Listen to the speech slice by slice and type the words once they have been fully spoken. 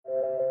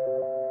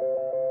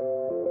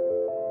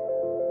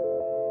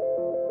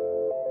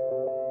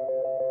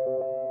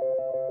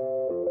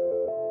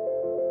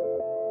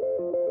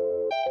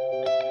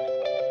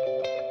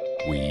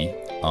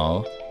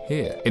are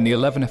here in the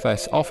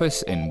 11FS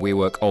office in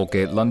WeWork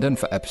Aldgate, London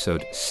for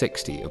episode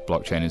 60 of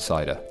Blockchain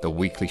Insider, the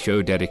weekly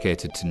show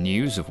dedicated to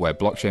news of where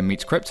blockchain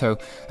meets crypto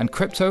and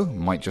crypto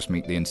might just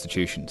meet the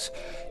institutions.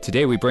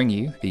 Today we bring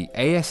you the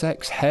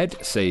ASX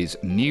head says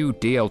new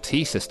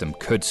DLT system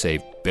could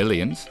save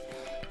billions,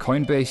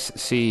 Coinbase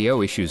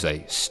CEO issues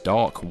a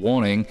stark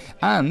warning,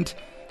 and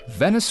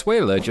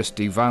Venezuela just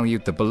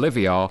devalued the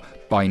Bolivar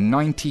by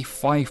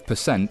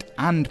 95%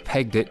 and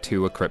pegged it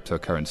to a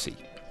cryptocurrency.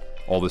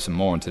 All this and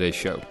more on today's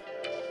show.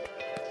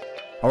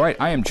 Alright,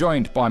 I am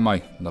joined by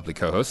my lovely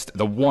co-host,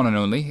 the one and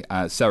only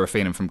Sarah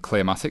Feenan from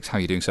Clearmatics. How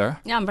are you doing, Sarah?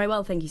 Yeah, I'm very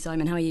well, thank you,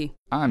 Simon. How are you?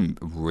 I'm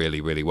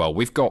really, really well.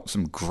 We've got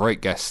some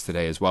great guests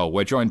today as well.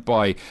 We're joined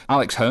by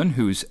Alex Hearn,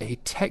 who's a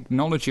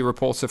technology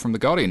reporter from The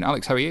Guardian.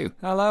 Alex, how are you?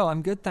 Hello,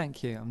 I'm good,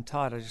 thank you. I'm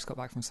tired. I just got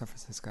back from San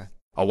Francisco.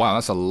 Oh, wow,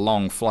 that's a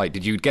long flight.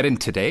 Did you get in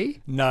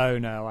today? No,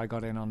 I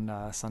got in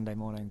on Sunday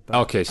morning. But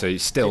okay, so you're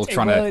still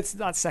trying to... Well, it's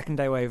that second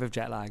day wave of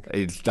jet lag.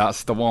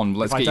 That's the one.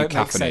 Let's get you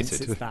caffeinated.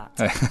 Sense, it's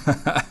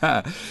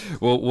that.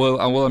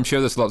 well, I'm sure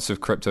there's lots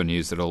of crypto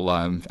news that'll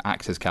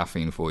act as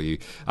caffeine for you.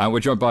 We're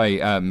joined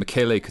by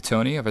Michele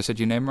Cotoni. Have I said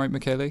your name right,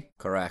 Michele?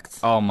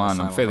 Correct. Oh,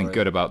 man, I'm feeling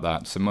good about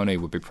that.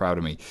 Simone would be proud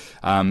of me.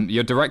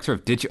 You're Director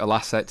of Digital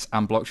Assets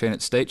and Blockchain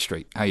at State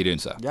Street. How are you doing,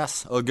 sir?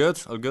 Yes, all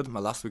good.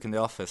 My last week in the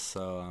office,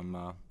 so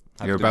I'm...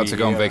 You're about to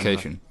go on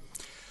vacation?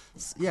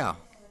 Yeah.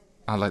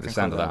 I like the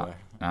sound of that.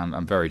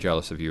 I'm very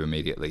jealous of you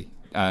immediately.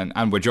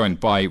 And we're joined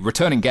by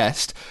returning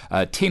guest,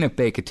 Tina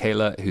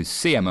Baker-Taylor, who's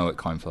CMO at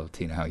Coinflow.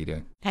 Tina, how are you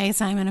doing? Hey,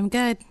 Simon, I'm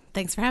good.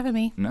 Thanks for having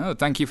me. No,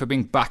 thank you for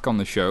being back on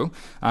the show.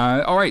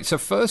 All right, so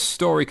first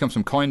story comes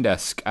from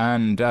CoinDesk,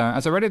 and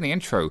as I read in the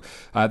intro,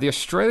 the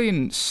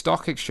Australian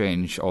Stock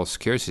Exchange, or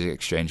Securities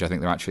Exchange, I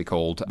think they're actually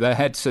called, their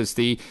head says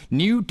the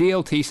new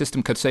DLT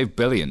system could save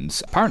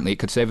billions. Apparently, it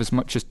could save as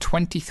much as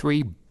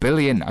 23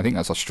 billion, I think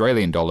that's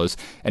Australian dollars,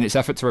 in its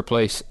effort to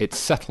replace its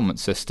settlement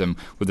system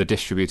with a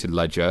distributed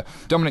ledger.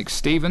 Dominic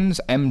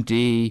Stevens,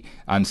 MD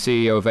and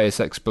CEO of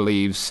ASX,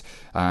 believes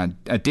a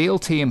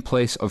DLT in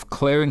place of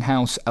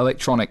clearinghouse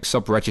electronic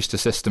sub-register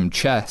system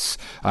CHESS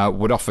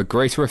would offer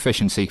greater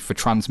efficiency for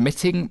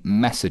transmitting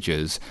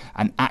messages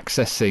and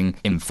accessing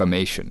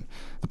information.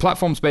 The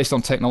platform's based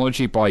on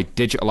technology by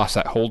Digital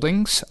Asset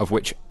Holdings, of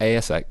which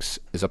ASX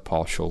is a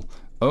partial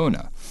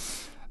owner.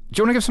 Do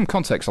you want to give some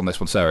context on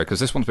this one, Sarah? Because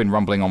this one's been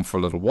rumbling on for a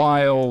little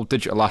while.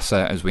 Digital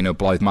Asset, as we know,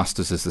 Blythe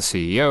Masters is the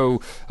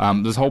CEO.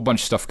 There's a whole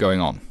bunch of stuff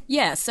going on.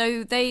 Yeah,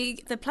 so they're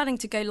planning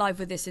to go live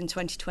with this in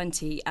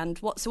 2020. And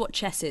what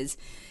CHESS is,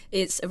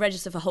 it's a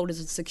register for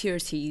holders of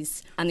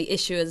securities, and the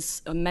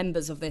issuers and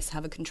members of this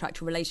have a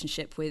contractual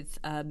relationship with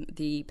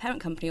the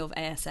parent company of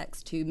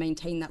ASX to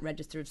maintain that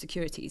register of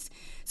securities.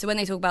 So when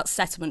they talk about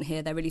settlement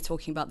here, they're really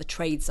talking about the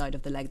trade side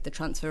of the leg, the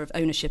transfer of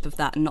ownership of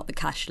that, and not the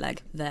cash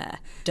leg there.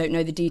 Don't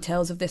know the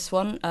details of this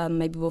one.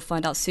 Maybe we'll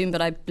find out soon,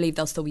 but I believe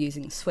they'll still be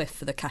using SWIFT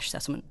for the cash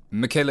settlement.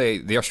 Michele,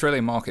 the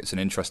Australian market's an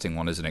interesting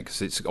one, isn't it?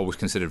 Because it's always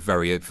considered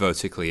very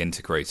vertically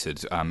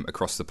integrated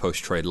across the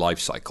post-trade life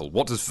cycle.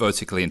 What does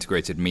vertically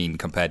integrated mean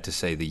compared to,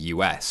 say, the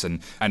US?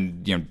 And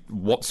you know,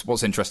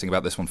 what's interesting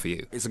about this one for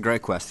you? It's a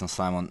great question,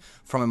 Simon.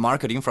 From a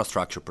market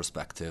infrastructure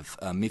perspective,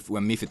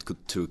 when MiFID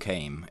II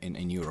came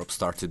in Europe,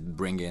 started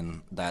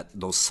bringing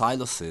those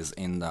silos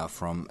in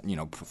from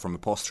a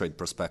post-trade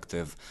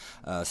perspective,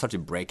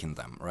 started breaking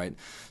them, right?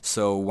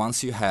 So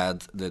once you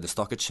had the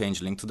stock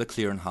exchange linked to the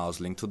clearinghouse,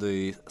 linked to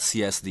the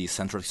CSD,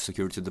 Central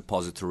Security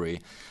Depository,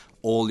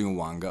 all in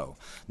one go.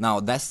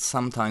 Now, that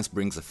sometimes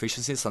brings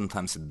efficiency,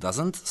 sometimes it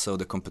doesn't. So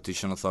the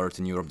competition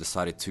authority in Europe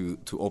decided to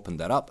open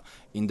that up.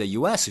 In the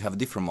US, you have a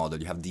different model.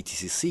 You have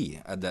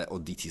DTCC, or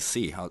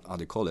DTC, how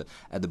they call it,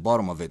 at the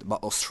bottom of it.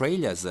 But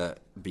Australia,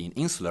 being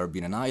insular,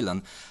 being an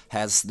island,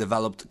 has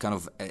developed kind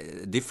of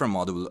a different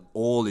model.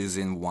 All is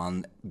in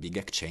one big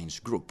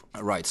exchange group.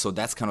 Right, so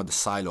that's kind of the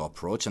silo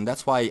approach. And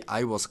that's why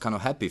I was kind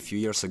of happy a few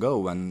years ago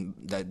when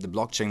the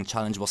blockchain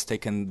challenge was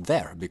taken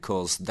there,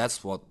 because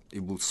that's what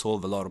it will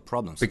solve a lot of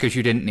problems. Because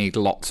you didn't need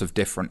lots of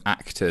different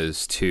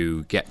actors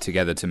to get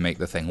together to make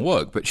the thing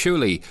work. But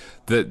surely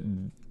at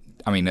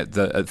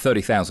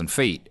 30,000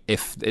 feet,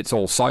 if it's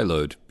all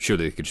siloed,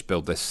 surely they could just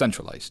build this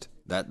centralized.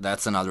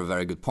 That's another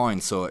very good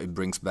point. So it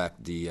brings back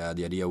the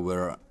idea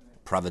where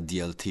private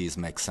DLTs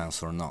make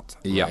sense or not.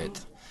 Yeah.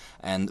 Right?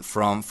 And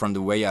from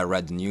the way I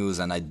read the news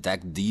and I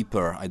dug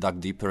deeper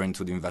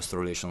into the investor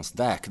relations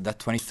deck, that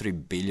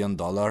 $23 billion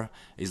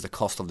is the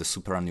cost of the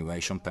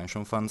superannuation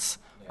pension funds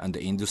and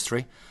the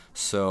industry.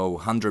 So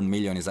 100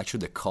 million is actually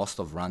the cost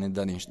of running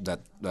that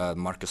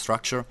market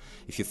structure.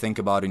 If you think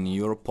about it, in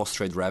Europe,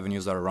 post-trade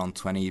revenues are around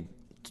 20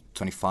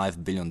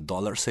 $25 billion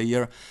a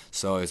year,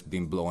 so it's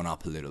been blown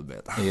up a little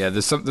bit. Yeah,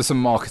 there's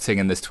some marketing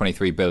in this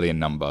 23 billion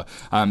number,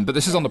 but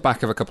this is on the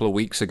back of a couple of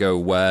weeks ago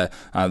where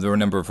there were a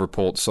number of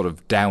reports sort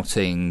of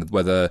doubting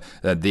whether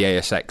the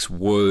ASX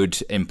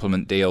would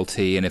implement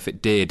DLT, and if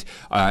it did,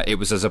 it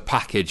was as a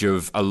package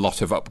of a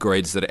lot of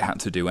upgrades that it had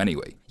to do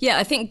anyway. Yeah,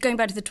 I think going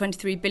back to the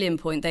 23 billion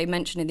point, they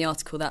mentioned in the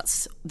article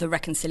that's the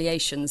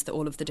reconciliations that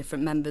all of the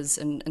different members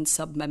and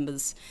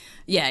sub-members,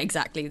 yeah,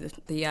 exactly,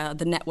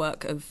 the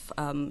network of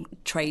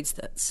trades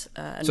that's...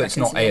 so it's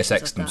not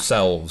ASX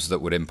themselves that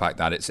would impact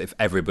that, it's if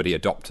everybody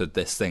adopted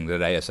this thing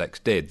that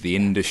ASX did, the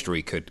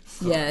industry could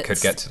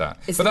get to that.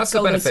 But that's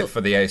the benefit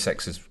for the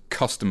ASX's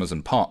customers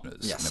and partners.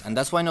 Yes, and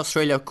that's why in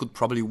Australia could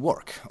probably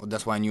work.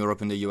 That's why in Europe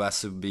and the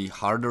US it would be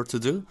harder to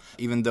do,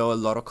 even though a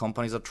lot of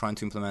companies are trying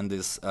to implement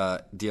these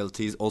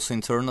DLTs also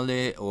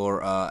internally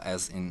or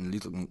as in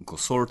little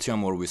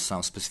consortium or with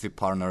some specific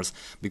partners,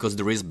 because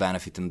there is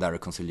benefit in that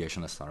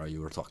reconciliation, as Sarah,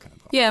 you were talking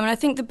about. Yeah, I mean, I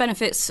think the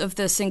benefits of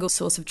the single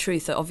source of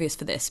truth are obvious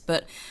for this,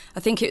 but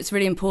I think it's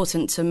really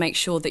important to make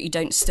sure that you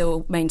don't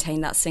still maintain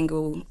that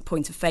single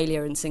point of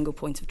failure and single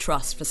point of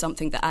trust for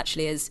something that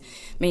actually is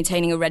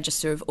maintaining a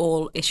register of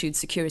all issued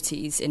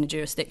securities in a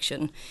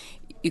jurisdiction.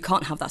 You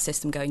can't have that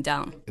system going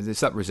down.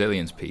 It's that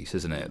resilience piece,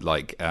 isn't it?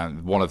 Like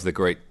one of the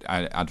great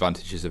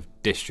advantages of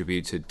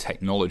distributed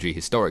technology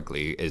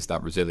historically is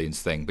that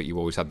resilience thing, but you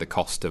always had the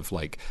cost of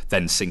like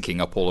then syncing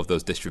up all of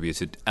those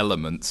distributed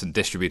elements, and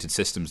distributed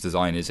systems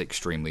design is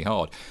extremely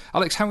hard.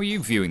 Alex, how are you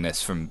viewing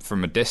this from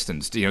a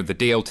distance? You know, the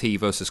DLT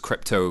versus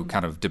crypto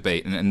kind of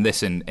debate, and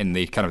this in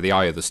the kind of the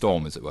eye of the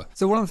storm, as it were.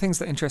 So one of the things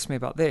that interests me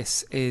about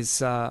this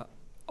is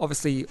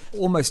obviously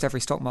almost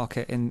every stock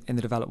market in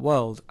the developed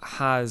world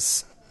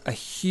has a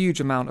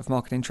huge amount of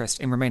market interest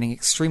in remaining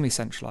extremely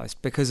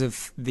centralized because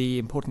of the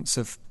importance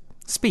of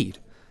speed,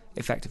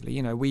 effectively.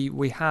 You know,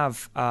 we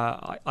have,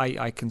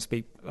 I can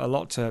speak a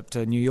lot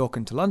to New York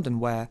and to London,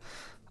 where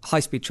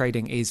high-speed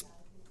trading is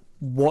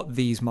what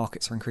these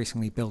markets are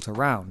increasingly built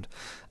around.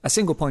 A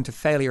single point of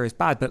failure is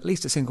bad, but at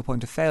least a single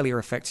point of failure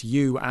affects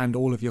you and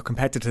all of your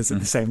competitors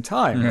at the same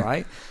time,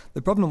 right?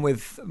 The problem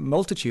with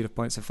multitude of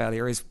points of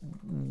failure is,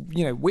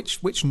 you know,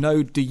 which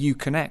node do you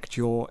connect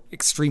your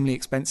extremely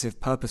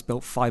expensive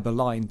purpose-built fiber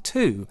line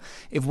to?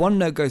 If one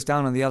node goes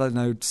down and the other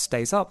node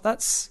stays up,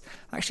 that's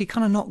actually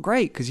kind of not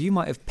great, because you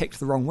might have picked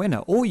the wrong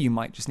winner, or you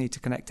might just need to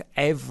connect to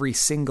every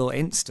single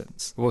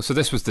instance. Well, so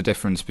this was the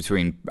difference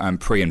between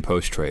pre and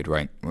post-trade,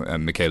 right,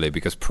 Michele?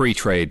 Because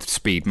pre-trade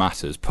speed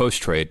matters,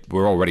 post-trade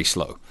we're already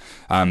slow.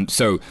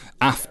 So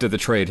after the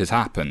trade has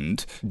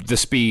happened, the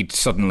speed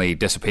suddenly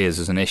disappears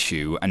as an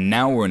issue, and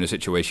now we're in a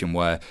situation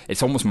where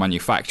it's almost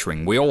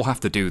manufacturing. We all have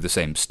to do the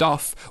same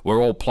stuff,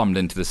 we're all plumbed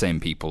into the same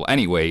people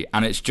anyway,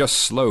 and it's just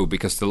slow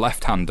because the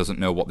left hand doesn't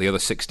know what the other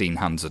 16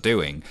 hands are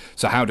doing.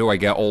 So how do I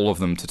get all of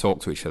them to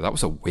talk to each other? That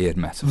was a weird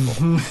metaphor.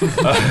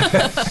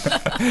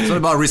 It's all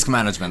about risk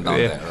management down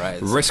there,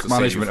 right? Risk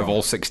management of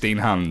all 16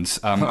 hands.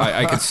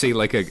 I could see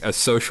like a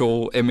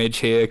social image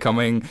here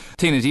coming.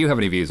 Tina, do you have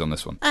any views on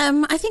this one?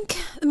 I think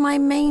my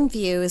main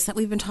view is that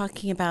we've been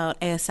talking about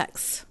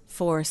ASX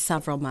for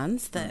several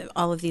months, that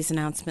all of these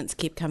announcements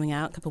keep coming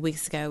out. A couple of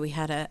weeks ago, we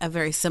had a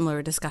very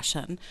similar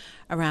discussion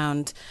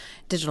around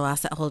digital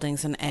asset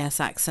holdings and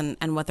ASX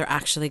and what they're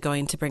actually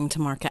going to bring to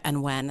market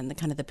and when, and the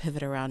kind of the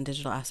pivot around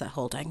digital asset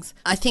holdings.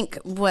 I think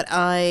what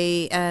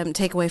I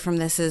take away from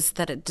this is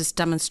that it just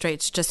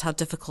demonstrates just how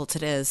difficult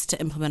it is to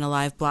implement a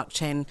live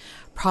blockchain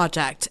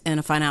project in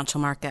a financial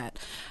market,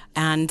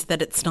 and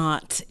that it's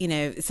not, you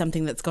know,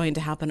 something that's going to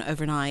happen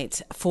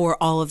overnight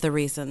for all of the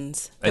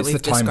reasons that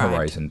we've described. It's the time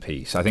horizon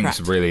piece. I think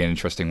it's really an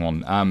interesting one.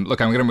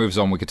 Look, I'm going to move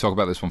on. We could talk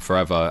about this one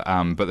forever.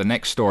 But the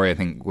next story, I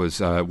think, was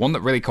one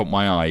that really caught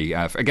my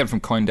eye. Again, from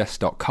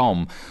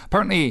CoinDesk.com.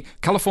 Apparently,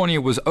 California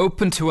was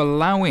open to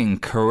allowing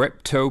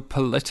crypto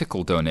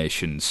political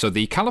donations. So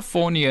the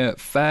California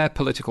Fair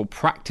Political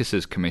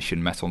Practices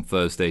Commission met on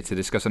Thursday to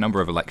discuss a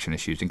number of election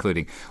issues,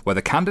 including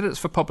whether candidates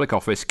for public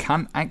office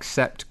can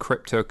accept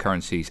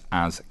cryptocurrencies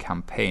as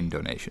campaign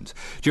donations.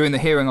 During the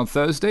hearing on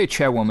Thursday,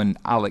 Chairwoman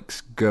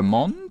Alex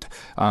Germond,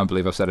 I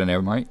believe I've said her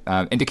name right,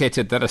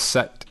 indicated that a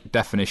set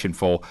definition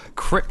for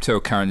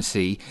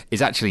cryptocurrency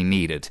is actually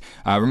needed,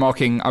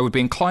 remarking, "I would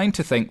be inclined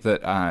to think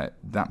that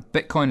that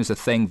Bitcoin is a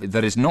thing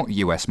that is not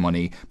US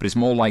money, but is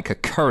more like a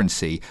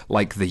currency,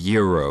 like the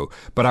euro.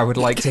 But I would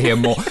like to hear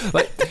more."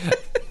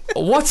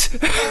 What?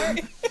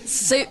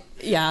 So,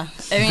 yeah.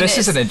 I mean, this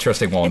is an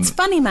interesting one. It's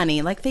funny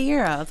money, like the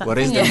euro. What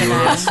is the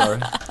euro? Sorry.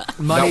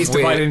 Money is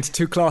divided into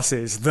two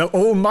classes: the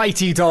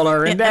almighty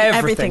dollar and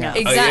everything else.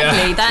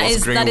 Exactly. Yeah.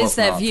 That is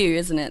their view,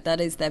 isn't it?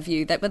 That is their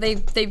view. But they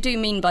do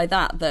mean by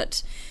that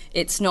it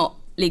it's not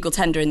legal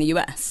tender in the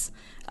US.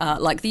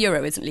 Like the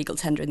euro isn't legal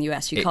tender in the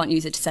US. You can't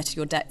use it to settle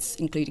your debts,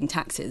 including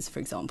taxes, for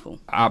example.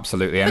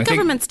 Absolutely. But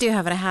governments do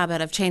have a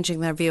habit of changing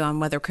their view on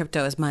whether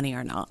crypto is money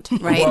or not,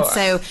 right? Well,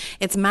 so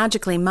it's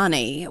magically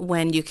money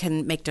when you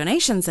can make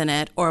donations in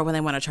it or when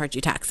they want to charge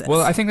you taxes.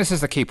 Well, I think this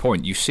is the key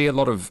point. You see a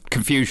lot of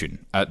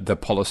confusion at the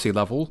policy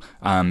level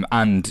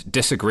and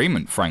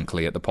disagreement,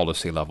 frankly, at the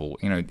policy level.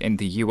 You know, in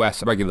the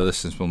US, regular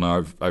listeners will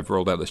know I've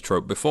rolled out this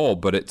trope before,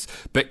 but it's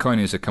Bitcoin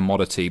is a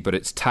commodity, but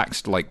it's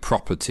taxed like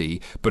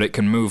property, but it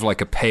can move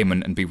like a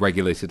payment and be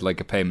regulated like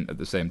a payment at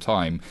the same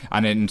time.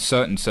 And in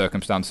certain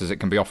circumstances, it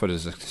can be offered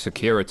as a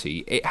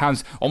security. It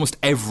has almost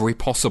every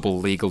possible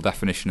legal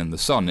definition in the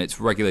sun. It's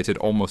regulated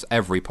almost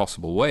every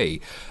possible way.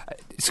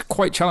 It's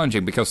quite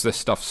challenging because this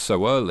stuff's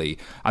so early,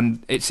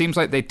 and it seems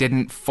like they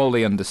didn't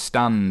fully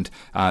understand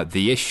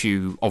the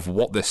issue of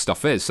what this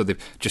stuff is, so they've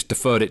just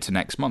deferred it to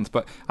next month.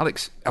 But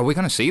Alex, are we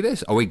going to see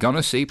this? Are we going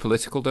to see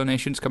political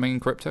donations coming in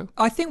crypto?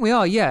 I think we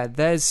are, yeah.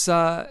 There's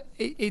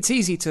it's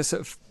easy to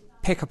sort of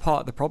pick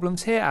apart the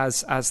problems here,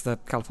 as the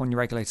California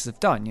regulators have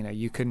done. You know,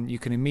 you can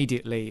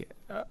immediately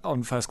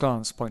on first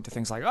glance point to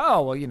things like,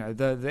 oh, well, you know,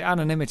 the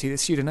anonymity, the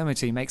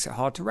pseudonymity makes it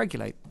hard to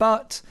regulate,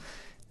 but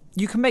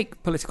you can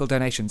make political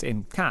donations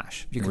in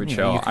cash. Which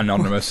are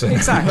anonymous.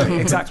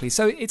 Exactly.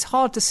 So it's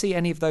hard to see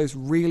any of those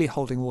really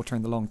holding water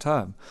in the long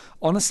term.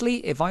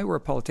 Honestly, if I were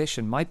a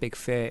politician, my big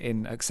fear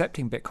in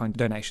accepting Bitcoin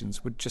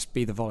donations would just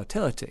be the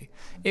volatility.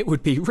 It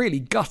would be really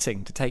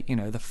gutting to take, you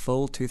know, the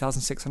full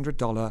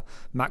 $2,600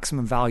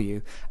 maximum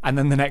value and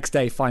then the next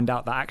day find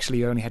out that actually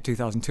you only had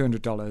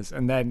 $2,200,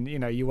 and then, you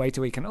know, you wait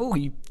a week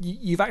and,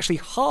 you've actually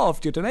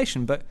halved your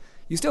donation, but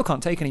you still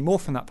can't take any more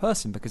from that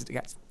person because it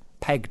gets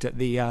pegged at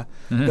the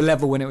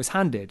level when it was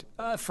handed.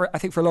 I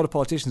think for a lot of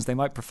politicians, they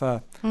might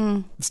prefer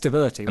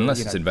stability. Unless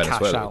it's in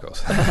Venezuela, of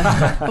course.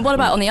 And what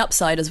about on the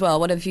upside as well?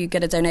 What if you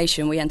get a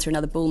donation, we enter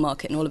another bull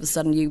market, and all of a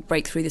sudden you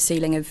break through the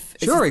ceiling of...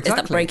 Is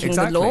that breaking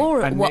the law?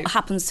 Or what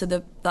happens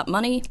to that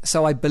money?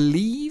 So I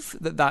believe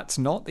that's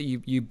not, that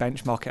you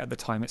benchmark it at the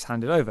time it's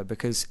handed over,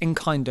 because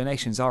in-kind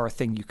donations are a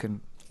thing you can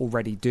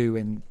already do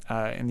in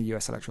the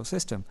US electoral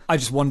system. I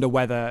just wonder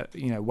whether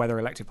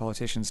elected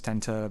politicians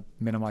tend to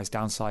minimize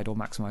downside or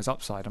maximize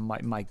upside. And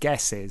my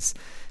guess is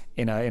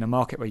in a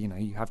market where, you know,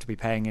 you have to be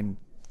paying in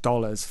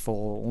dollars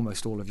for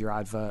almost all of your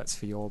adverts,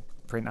 for your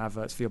print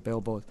adverts, for your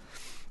billboard,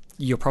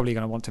 you're probably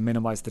going to want to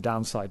minimize the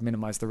downside,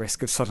 minimize the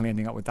risk of suddenly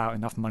ending up without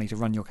enough money to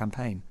run your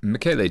campaign.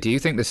 Michele, do you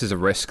think this is a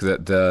risk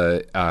that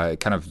the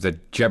kind of the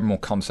general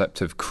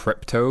concept of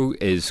crypto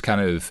is kind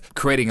of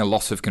creating a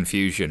lot of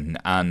confusion,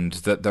 and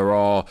that there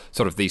are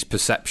sort of these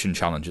perception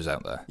challenges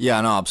out there?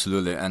 Yeah, no,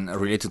 absolutely. And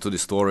related to the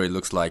story, it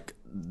looks like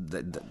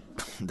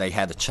they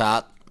had a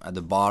chat at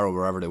the bar or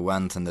wherever they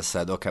went, and they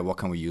said, okay, what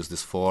can we use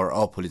this for?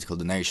 Oh, political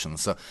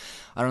donations. So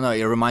I don't know,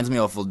 it reminds me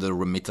of the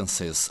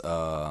remittances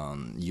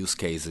use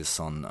cases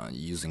on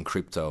using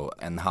crypto,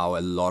 and how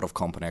a lot of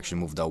companies actually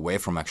moved away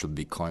from actual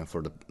Bitcoin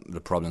for the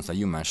problems that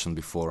you mentioned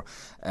before,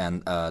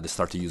 and they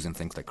started using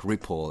things like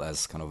Ripple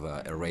as kind of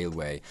a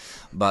railway.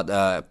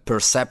 But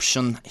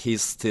perception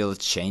is still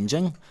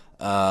changing.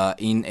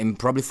 In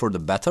probably for the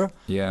better,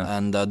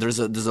 and there's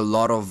a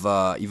lot of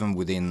even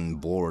within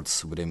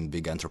boards, within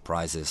big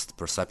enterprises, the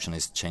perception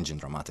is changing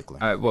dramatically.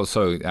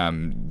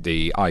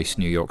 The ICE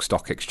New York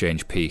Stock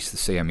Exchange piece, the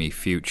CME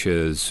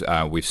futures,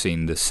 we've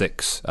seen the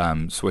SIX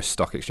Swiss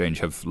Stock Exchange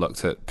have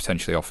looked at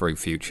potentially offering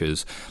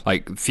futures.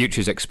 Like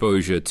futures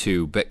exposure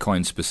to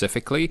Bitcoin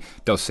specifically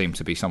does seem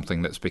to be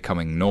something that's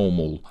becoming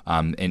normal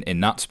in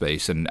that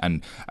space,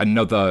 and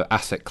another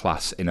asset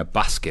class in a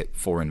basket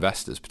for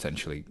investors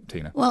potentially,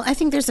 Tina. Well, I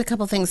think there's a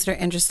couple things that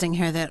are interesting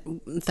here that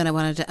I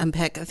wanted to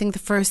unpick. I think the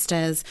first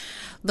is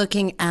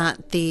looking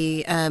at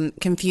the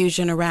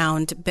confusion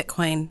around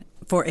Bitcoin,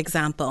 for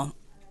example.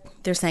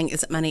 They're saying,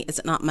 is it money? Is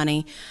it not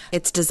money?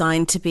 It's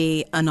designed to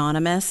be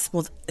anonymous.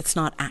 Well, it's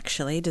not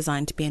actually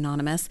designed to be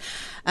anonymous.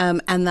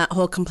 And that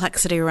whole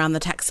complexity around the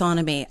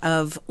taxonomy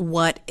of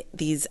what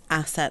these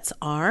assets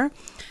are.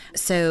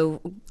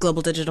 So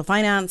Global Digital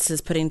Finance is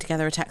putting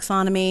together a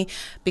taxonomy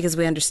because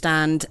we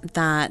understand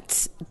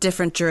that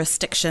different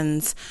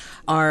jurisdictions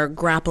are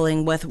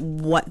grappling with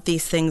what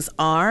these things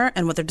are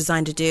and what they're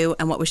designed to do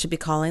and what we should be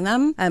calling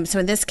them. So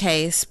in this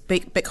case,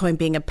 Bitcoin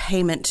being a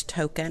payment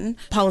token,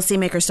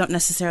 policymakers don't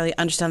necessarily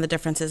understand the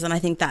differences. And I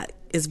think that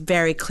is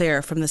very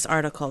clear from this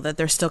article that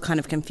they're still kind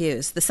of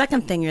confused. The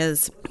second thing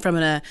is, from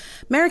an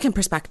American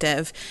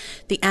perspective,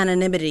 the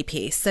anonymity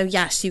piece. So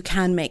yes, you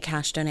can make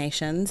cash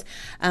donations.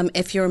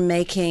 If you're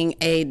making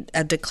a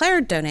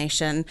declared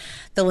donation,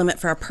 the limit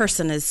for a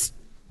person is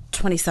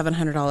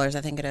 $2,700,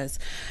 I think it is.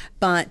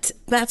 But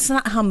that's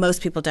not how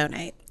most people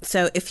donate.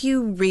 So if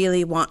you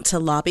really want to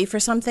lobby for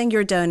something,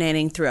 you're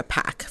donating through a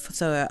PAC,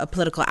 so a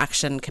political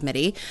action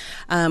committee,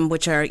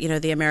 which are,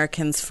 the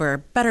Americans for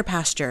Better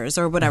Pastures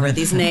or whatever,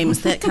 these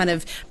names that kind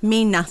of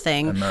mean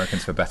nothing.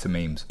 Americans for Better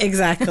Memes.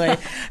 Exactly.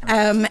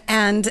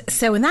 And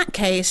so in that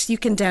case, you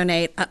can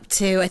donate up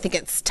to, I think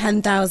it's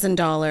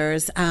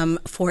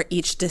 $10,000 for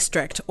each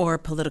district or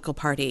political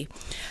party.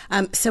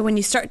 So when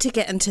you start to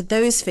get into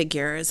those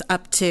figures,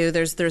 up to,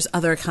 there's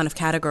other kind of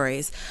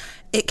categories,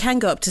 it can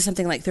go up to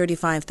something like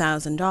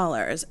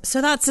 $35,000.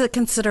 So that's a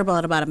considerable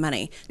amount of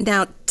money.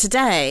 Now,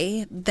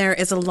 today, there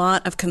is a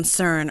lot of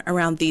concern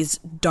around these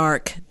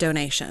dark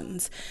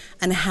donations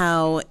and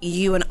how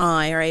you and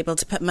I are able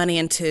to put money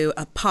into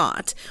a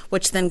pot,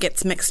 which then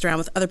gets mixed around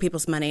with other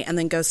people's money and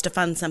then goes to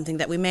fund something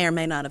that we may or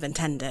may not have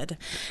intended.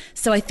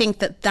 So I think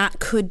that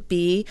could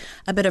be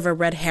a bit of a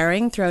red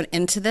herring thrown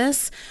into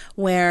this,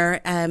 where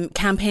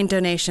campaign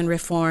donation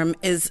reform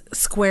is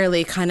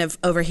squarely kind of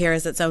over here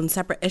as its own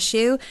separate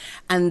issue.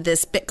 And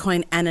this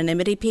Bitcoin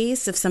anonymity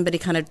piece, if somebody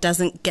kind of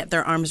doesn't get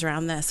their arms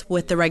around this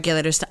with the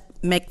regulators to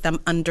make them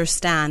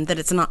understand that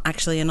it's not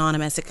actually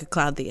anonymous, it could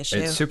cloud the issue.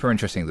 It's super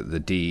interesting that the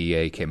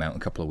DEA came out a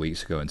couple of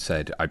weeks ago and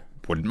said, I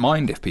wouldn't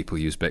mind if people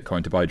use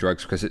Bitcoin to buy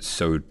drugs because it's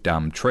so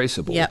damn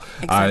traceable. Yeah,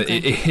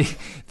 exactly.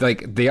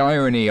 Like, the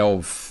irony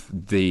of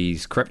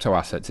these crypto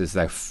assets is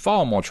they're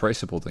far more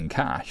traceable than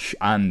cash.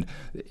 And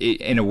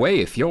in a way,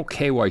 if you're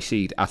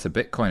KYC'd at a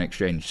Bitcoin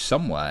exchange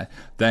somewhere,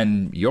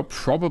 then you're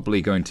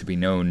probably going to be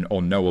known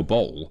or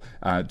knowable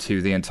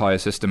to the entire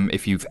system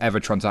if you've ever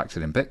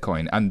transacted in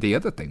Bitcoin. And the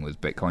other thing with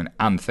Bitcoin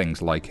and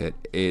things like it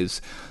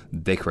is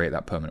they create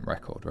that permanent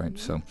record, right?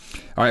 So, all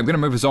right, I'm going to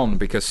move us on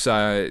because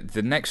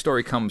the next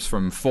story comes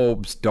from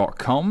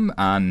Forbes.com,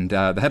 and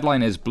the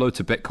headline is "Blow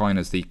to Bitcoin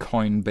as the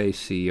Coinbase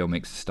CEO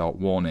makes a stark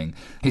warning."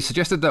 He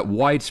suggested that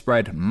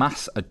widespread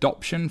mass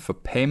adoption for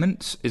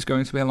payments is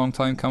going to be a long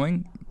time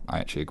coming. I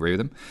actually agree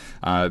with him.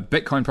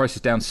 Bitcoin price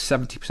is down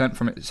 70%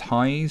 from its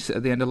highs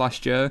at the end of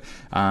last year,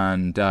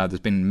 and there's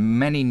been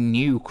many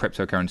new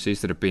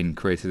cryptocurrencies that have been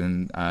created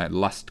in the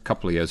last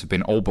couple of years have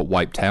been all but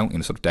wiped out,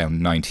 sort of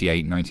down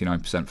 98,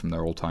 99% from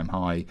their all-time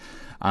high.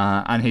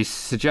 And he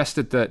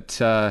suggested that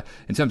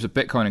in terms of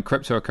Bitcoin and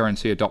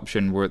cryptocurrency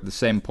adoption, we're at the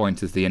same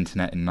point as the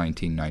internet in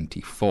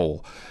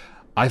 1994.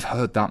 I've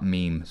heard that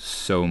meme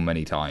so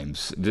many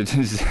times.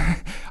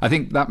 I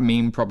think that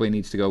meme probably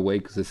needs to go away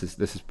because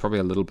this is probably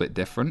a little bit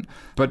different.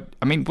 But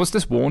I mean, was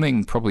this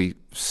warning probably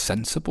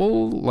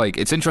sensible? Like,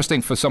 it's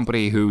interesting for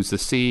somebody who's the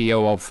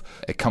CEO of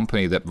a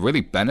company that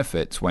really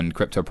benefits when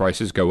crypto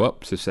prices go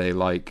up to say,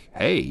 like,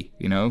 hey,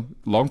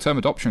 long-term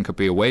adoption could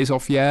be a ways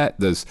off yet.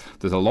 There's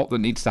a lot that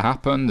needs to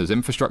happen. There's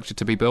infrastructure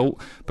to be built,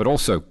 but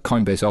also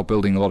Coinbase are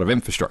building a lot of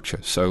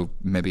infrastructure. So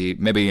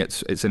maybe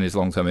it's in his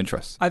long-term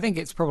interests. I think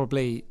it's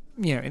probably,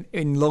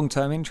 in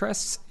long-term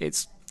interests,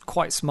 it's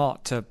quite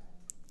smart to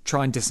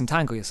try and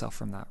disentangle yourself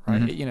from that,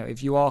 right? Mm-hmm.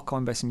 If you are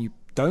Coinbase and you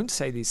don't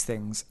say these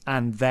things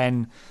and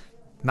then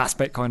mass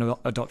Bitcoin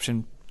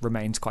adoption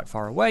remains quite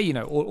far away,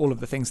 all of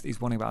the things that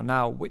he's warning about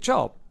now, which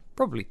are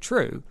probably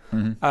true.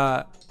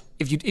 Mm-hmm.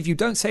 If you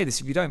don't say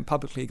this, if you don't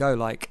publicly go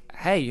like,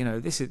 hey,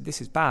 this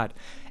is bad,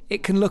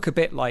 it can look a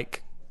bit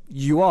like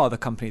you are the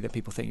company that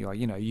people think you are.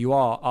 You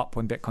are up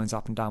when Bitcoin's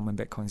up and down when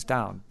Bitcoin's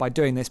down. By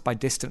doing this, by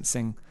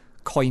distancing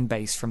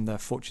Coinbase from the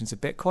fortunes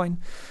of Bitcoin,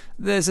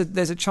 there's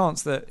a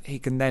chance that he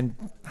can then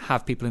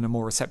have people in a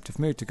more receptive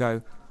mood to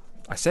go,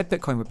 I said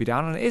Bitcoin would be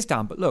down and it is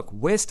down, but look,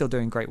 we're still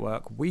doing great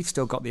work. We've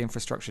still got the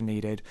infrastructure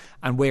needed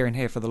and we're in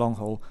here for the long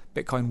haul.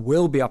 Bitcoin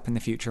will be up in the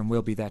future and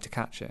we'll be there to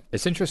catch it.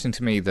 It's interesting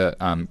to me that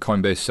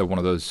Coinbase are one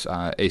of those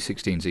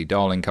A16Z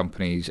darling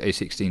companies.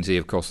 A16Z,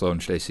 of course,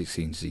 launched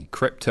A16Z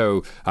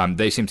Crypto.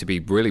 They seem to be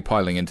really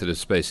piling into this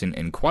space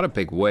in quite a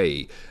big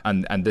way,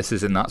 and this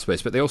is in that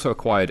space. But they also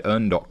acquired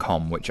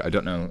Earn.com, which I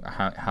don't know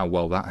how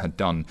well that had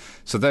done.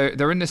 So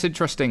they're in this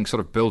interesting sort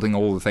of building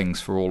all the things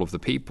for all of the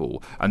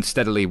people and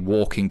steadily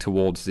walking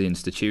towards the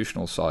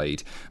institutional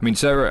side. I mean,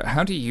 Sarah,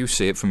 how do you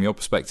see it from your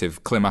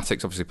perspective?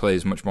 Climatics obviously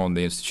plays much more on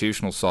the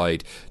institutional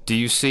side. Do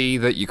you see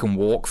that you can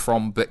walk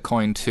from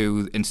Bitcoin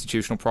to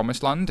institutional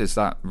promised land? Is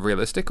that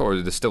realistic, or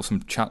are there still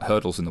some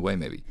hurdles in the way,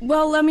 maybe?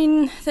 Well, I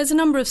mean, there's a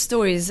number of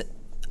stories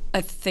I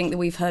think that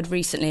we've heard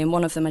recently, and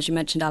one of them, as you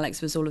mentioned, Alex,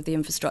 was all of the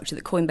infrastructure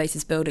that Coinbase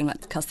is building,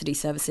 like the custody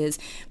services.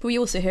 But we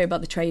also hear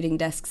about the trading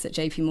desks at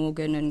JP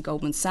Morgan and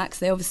Goldman Sachs.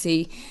 They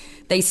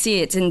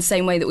see it in the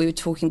same way that we were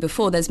talking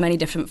before. There's many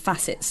different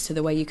facets to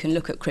the way you can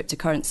look at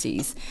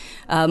cryptocurrencies.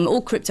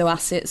 All crypto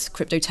assets,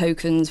 crypto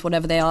tokens,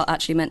 whatever they are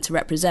actually meant to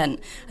represent.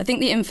 I think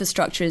the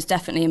infrastructure is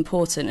definitely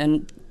important,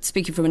 and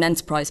speaking from an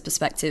enterprise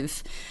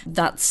perspective,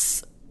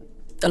 that's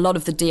a lot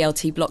of the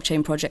DLT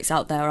blockchain projects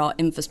out there are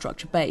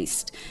infrastructure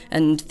based,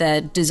 and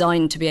they're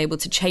designed to be able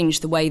to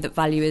change the way that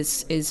value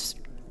is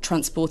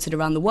transported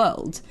around the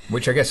world.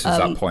 Which I guess is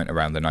that point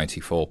around the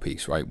 94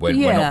 piece, right? We're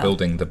not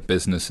building the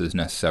businesses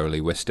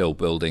necessarily. We're still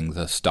building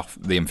the stuff,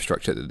 the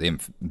infrastructure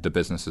that the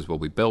businesses will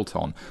be built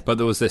on. But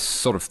there was this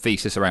sort of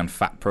thesis around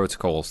fat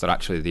protocols that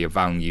actually the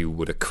value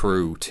would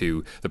accrue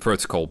to the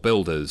protocol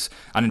builders.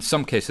 And in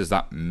some cases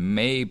that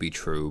may be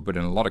true, but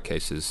in a lot of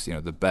cases,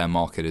 the bear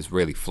market is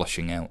really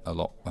flushing out a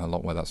lot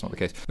where that's not the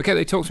case.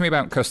 Okay, talk to me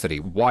about custody.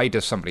 Why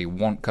does somebody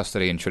want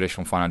custody in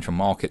traditional financial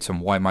markets,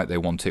 and why might they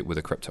want it with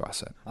a crypto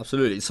asset?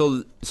 Absolutely. It's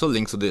all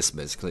linked to this,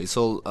 basically. It's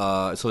all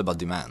about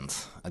demand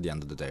at the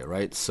end of the day,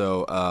 right?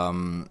 So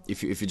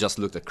if you just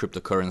looked at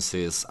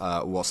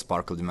cryptocurrencies, what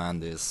Sparkle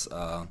demand is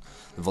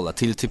the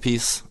volatility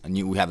piece.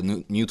 We have a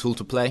new tool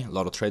to play. A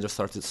lot of traders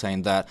started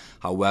saying that.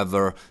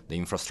 However, the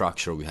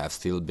infrastructure, we have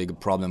still a big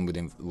problem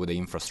with the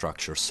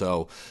infrastructure.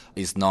 So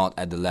it's not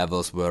at the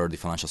levels where the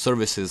financial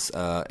services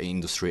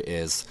industry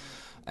is.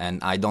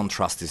 And I don't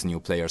trust these new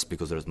players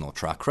because there's no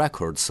track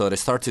record. So they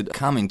started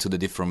coming to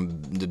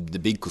the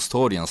big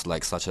custodians,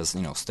 such as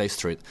State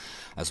Street,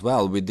 as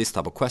well, with this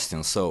type of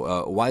questions.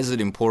 So why is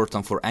it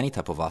important for any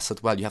type of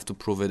asset? Well, you have to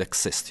prove it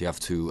exists. You have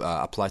to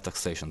apply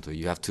taxation to it.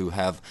 You have to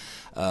have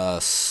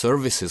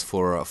services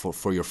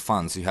for your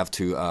funds. You have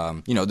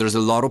to, there's a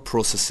lot of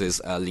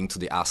processes linked to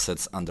the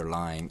assets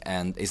underlying,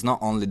 and it's not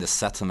only the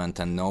settlement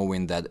and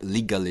knowing that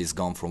legally it's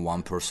gone from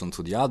one person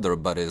to the other,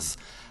 but is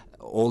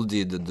all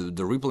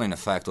the rippling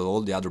effect of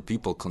all the other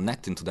people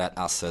connecting to that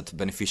asset,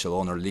 beneficial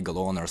owner, legal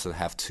owners that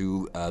have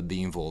to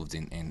be involved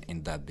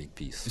in that big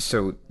piece.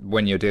 So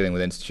when you're dealing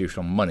with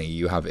institutional money,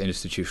 you have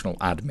institutional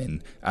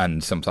admin,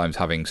 and sometimes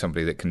having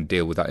somebody that can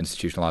deal with that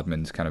institutional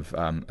admin is kind of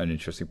an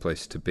interesting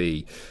place to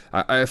be.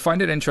 I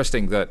find it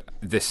interesting that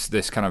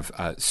this kind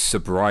of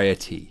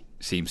sobriety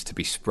seems to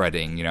be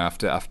spreading,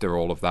 after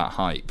all of that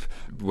hype.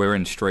 We're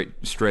in straight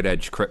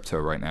edge crypto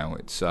right now.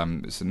 It's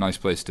a nice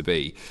place to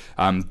be.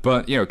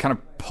 But kind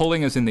of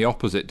pulling us in the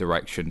opposite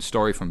direction,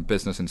 story from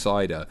Business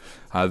Insider,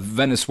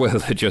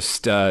 Venezuela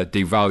just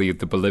devalued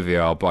the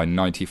Bolivar by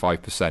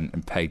 95%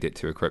 and pegged it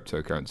to a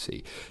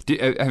cryptocurrency.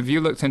 Have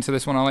you looked into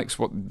this one, Alex?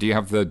 Do you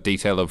have the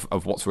detail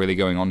of what's really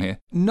going on here?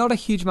 Not a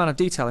huge amount of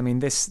detail. I mean,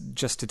 this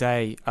just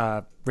today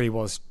really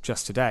was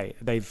just today.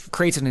 They've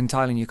created an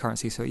entirely new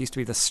currency. So it used to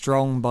be the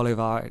strong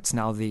Bolivar. It's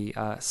now the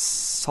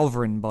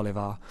sovereign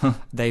Bolivar.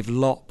 They've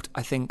lopped,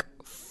 I think,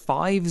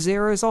 5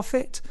 zeros off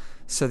it.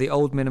 So the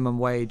old minimum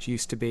wage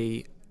used to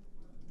be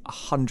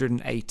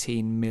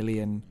 118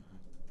 million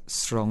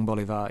strong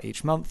Bolivar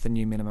each month. The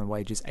new minimum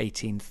wage is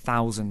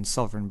 18,000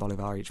 sovereign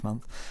Bolivar each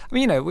month. I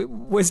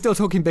mean, we're still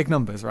talking big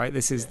numbers, right?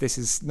 This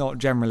is not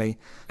generally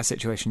a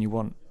situation you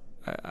want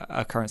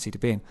a currency to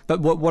be in. But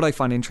what I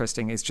find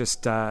interesting is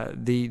just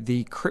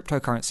the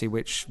cryptocurrency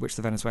which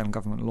the Venezuelan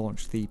government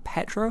launched, the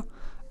Petro,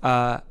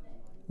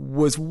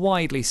 was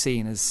widely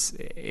seen as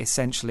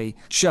essentially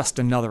just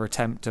another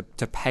attempt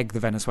to peg the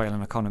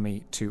Venezuelan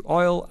economy to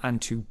oil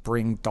and to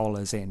bring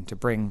dollars in, to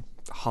bring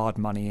hard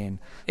money in.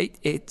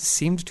 It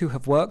seemed to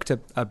have worked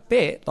a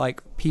bit.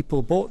 Like,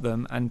 people bought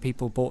them, and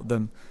people bought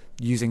them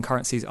using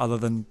currencies other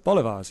than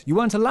bolivars. You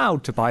weren't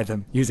allowed to buy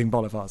them using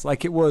bolivars.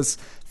 Like, it was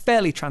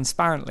fairly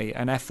transparently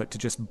an effort to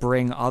just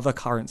bring other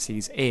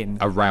currencies in.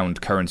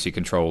 Around currency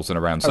controls and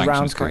around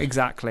sanctions.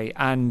 Exactly,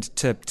 and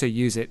to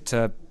use it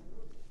to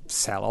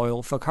sell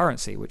oil for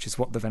currency, which is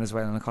what the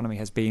Venezuelan economy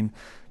has been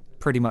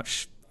pretty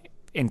much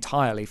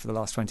entirely for the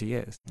last 20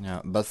 years.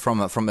 Yeah, but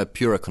from a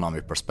pure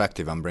economic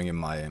perspective, I'm bringing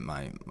my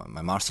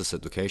master's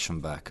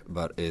education back,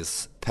 but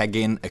is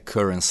pegging a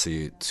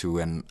currency to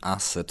an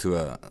asset, to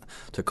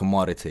a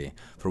commodity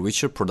for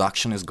which your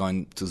production is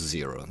going to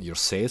zero. Your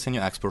sales and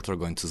your export are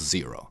going to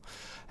zero.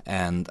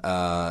 And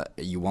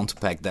you want to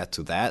peg that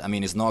to that. I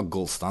mean, it's not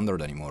gold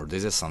standard anymore.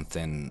 This is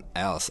something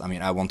else. I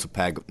mean, I want to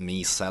peg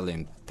me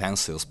selling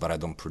pencils, but I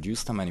don't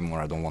produce them anymore.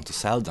 I don't want to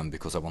sell them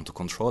because I want to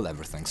control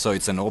everything. So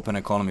it's an open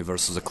economy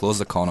versus a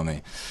closed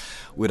economy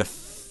with a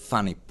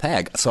funny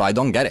peg. So I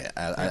don't get it.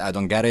 I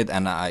don't get it.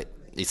 And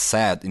it's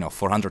sad,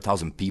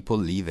 400,000 people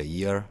leave a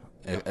year.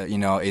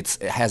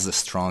 It has a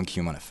strong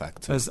human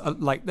effect. There's a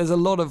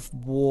lot of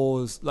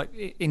wars, like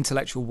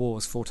intellectual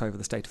wars, fought over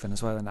the state of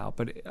Venezuela now.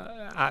 But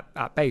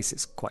at base,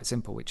 it's quite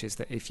simple, which is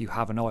that if you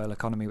have an oil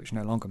economy which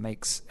no longer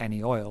makes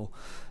any oil,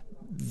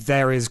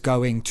 there is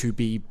going to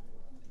be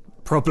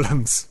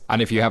problems. And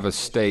if you have a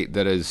state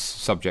that is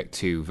subject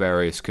to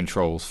various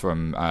controls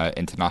from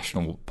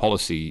international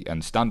policy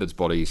and standards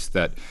bodies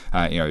that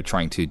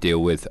trying to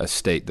deal with a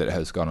state that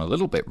has gone a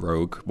little bit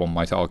rogue, one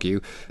might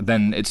argue,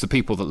 then it's the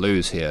people that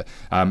lose here.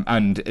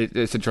 And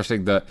it's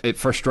interesting that it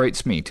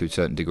frustrates me to a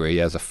certain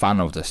degree as a fan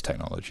of this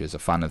technology, as a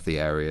fan of the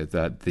area,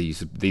 that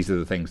these are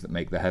the things that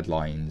make the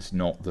headlines,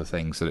 not the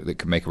things that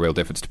can make a real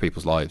difference to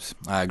people's lives.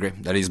 I agree.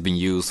 That is being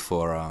used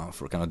for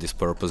kind of this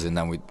purpose, and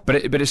then But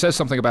it says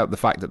something about the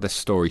fact that this this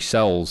story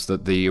sells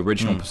that the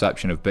original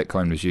perception of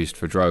Bitcoin was used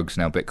for drugs,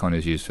 now Bitcoin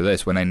is used for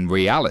this, when in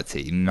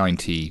reality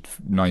 90 to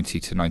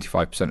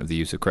 95% of the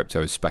use of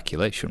crypto is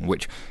speculation,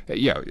 which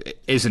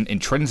isn't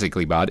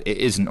intrinsically bad. It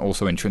isn't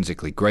also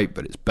intrinsically great,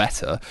 but it's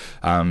better.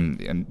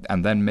 And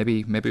then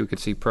maybe we could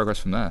see progress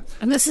from there.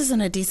 And this isn't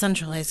a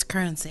decentralized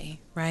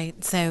currency,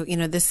 right? So,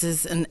 this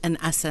is in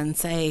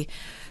essence a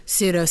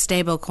pseudo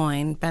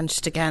stablecoin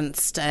benched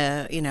against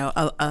a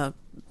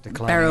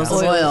barrels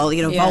of oil,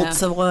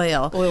 vaults of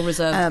oil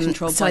reserve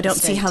controlled so by I don't the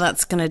see state. how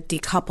that's going to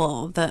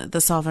decouple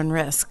the sovereign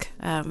risk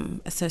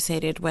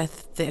associated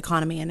with the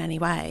economy in any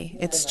way.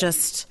 It's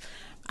just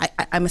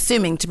I'm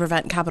assuming to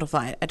prevent capital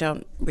flight. I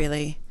don't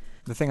really.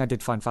 The thing I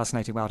did find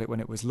fascinating about it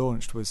when it was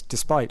launched was,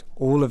 despite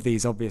all of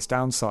these obvious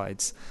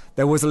downsides,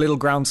 there was a little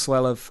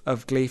groundswell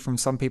of glee from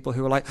some people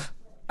who were like,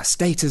 a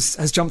state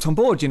has jumped on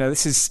board,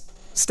 this is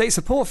state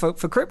support for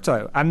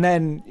crypto. And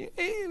then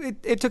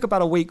it took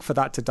about a week for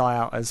that to die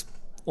out as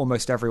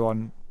almost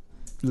everyone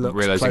looked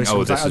realizing,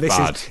 closer. this is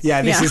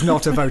bad. This is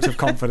not a vote of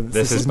confidence.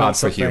 This is bad not for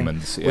something-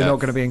 humans. We're not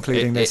going to be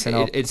including this in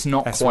our It's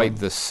not S1. quite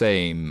the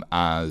same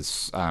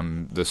as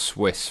the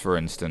Swiss, for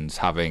instance,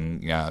 having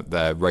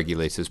their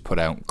regulators put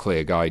out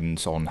clear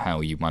guidance on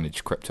how you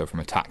manage crypto from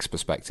a tax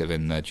perspective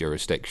in their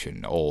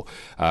jurisdiction, or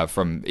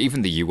from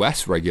even the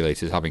US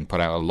regulators having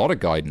put out a lot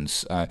of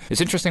guidance. It's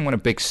interesting when a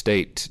big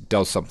state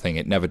does something,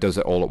 it never does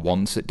it all at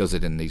once. It does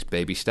it in these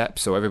baby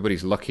steps. So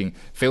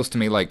feels to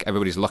me like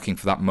everybody's looking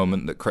for that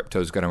moment that crypto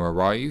is going to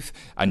arrive.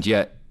 And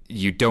yet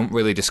you don't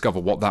really discover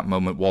what that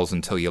moment was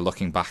until you're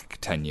looking back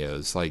 10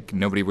 years. Like,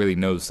 nobody really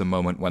knows the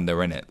moment when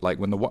they're in it. Like,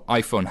 when the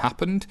iPhone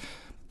happened,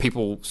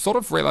 people sort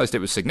of realized it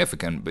was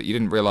significant, but you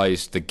didn't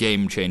realize the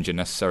game changer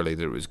necessarily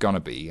that it was going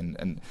to be.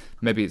 And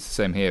maybe it's the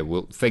same here.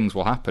 Things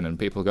will happen and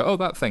people go, oh,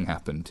 that thing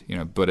happened.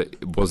 But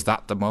was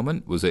that the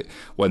moment? Was it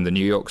when the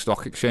New York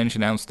Stock Exchange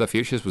announced their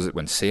futures? Was it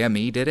when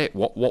CME did it?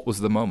 What was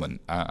the moment?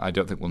 I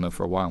don't think we'll know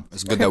for a while.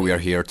 It's good that we are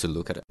here to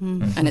look at it.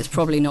 And it's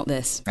probably not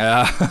this.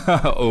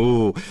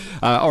 All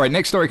right,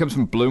 next story comes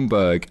from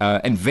Bloomberg.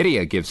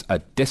 NVIDIA gives a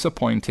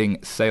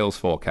disappointing sales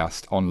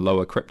forecast on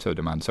lower crypto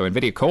demand. So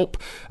NVIDIA Corp,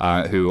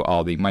 who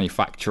are the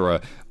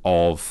manufacturer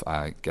of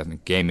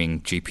gaming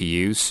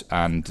GPUs,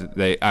 and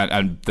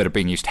that are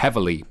being used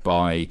heavily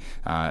by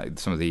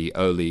some of the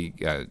early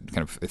kind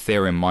of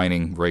Ethereum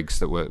mining rigs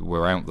that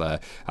were out there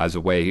as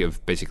a way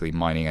of basically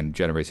mining and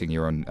generating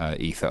your own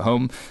ETH at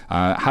home.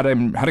 Had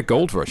a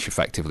gold rush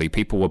effectively.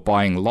 People were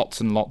buying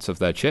lots and lots of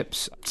their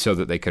chips so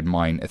that they could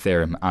mine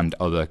Ethereum and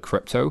other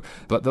crypto,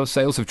 but those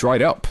sales have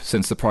dried up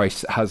since the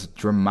price has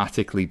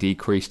dramatically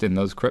decreased in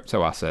those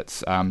crypto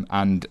assets,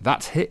 and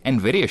that's hit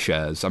NVIDIA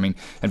shares. I mean,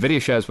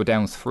 NVIDIA shares were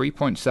down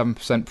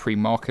 3.7%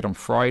 pre-market on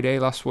Friday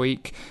last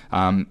week,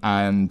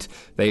 and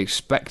they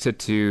expected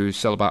to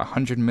sell about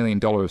 $100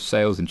 million of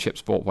sales in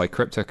chips bought by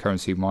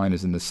cryptocurrency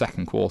miners in the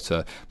second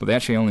quarter, but they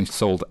actually only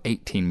sold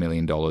 $18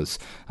 million,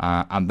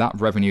 and that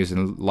revenue is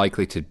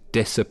likely to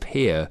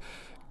disappear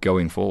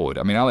going forward.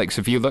 I mean, Alex,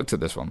 have you looked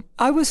at this one?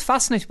 I was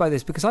fascinated by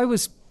this because I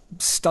was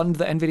stunned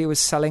that NVIDIA was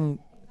selling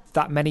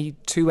that many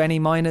to any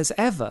miners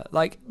ever.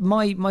 Like,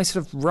 my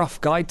sort of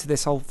rough guide to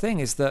this whole thing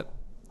is that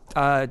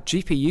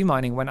GPU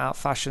mining went out of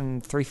fashion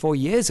 3-4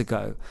 years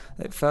ago.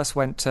 It first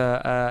went to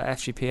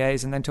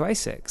FGPAs and then to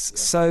ASICs.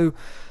 So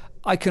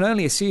I can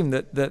only assume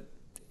that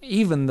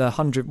even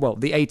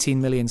the 18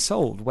 million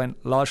sold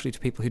went largely to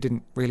people who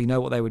didn't really know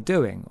what they were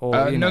doing.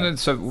 Or No.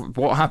 So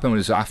what happened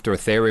was after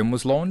Ethereum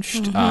was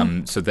launched,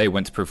 so they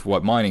went to proof of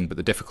work mining, but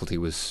the difficulty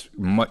was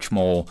much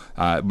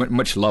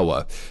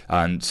lower,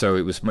 and so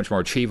it was much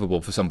more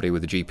achievable for somebody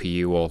with a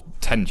GPU or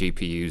 10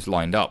 GPUs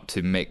lined up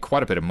to make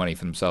quite a bit of money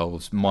for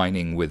themselves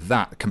mining with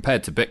that,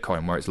 compared to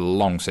Bitcoin, where it's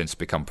long since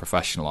become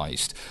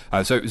professionalized.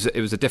 So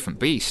it was a different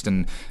beast,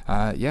 and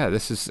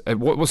this is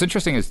what's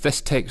interesting is this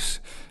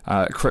takes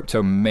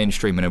crypto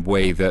mainstream in a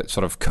way that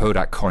sort of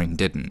Kodak coin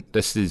didn't.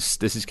 This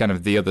is kind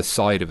of the other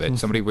side of it.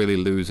 Somebody really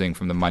losing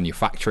from the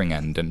manufacturing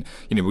end, and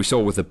we saw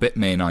with the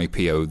Bitmain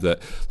IPO that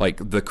like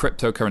the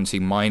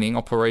cryptocurrency mining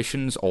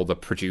operations, or the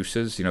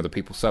producers, the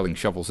people selling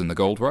shovels in the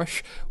gold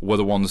rush, were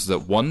the ones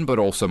that won, but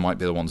also might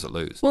be the ones that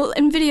lose. Well,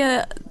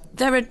 NVIDIA,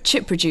 they're a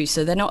chip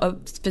producer. They're not a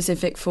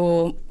specific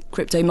for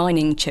crypto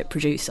mining chip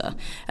producer,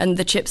 and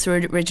the chips were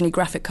originally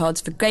graphic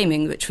cards for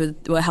gaming, which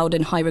were held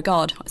in high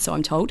regard, so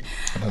I'm told.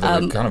 They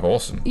were kind of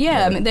awesome.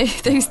 Yeah, I mean they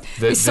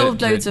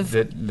sold loads of.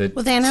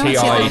 Well, they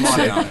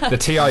announced the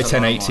TI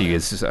 1080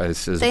 is They a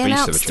beast of a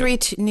announced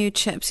chip. 3 new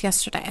chips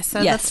yesterday, so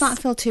Yes. let's not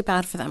feel too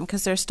bad for them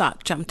because their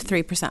stock jumped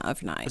 3%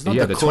 overnight. not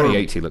Yeah, the the core-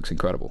 2080 looks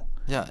incredible.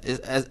 Yeah,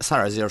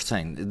 Sarah, as you're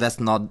saying, that's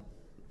not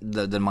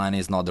the mining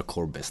is not the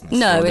core business.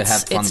 No, so they it's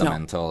have not.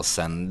 fundamentals,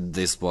 and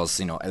this was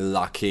a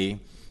lucky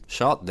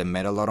shot. They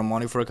made a lot of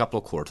money for a couple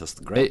of quarters.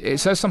 Great. It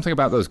says something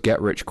about those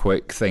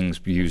get-rich-quick things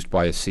used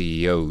by a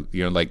CEO.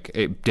 Like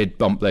it did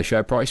bump their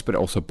share price, but it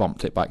also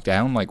bumped it back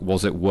down. Like,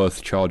 was it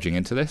worth charging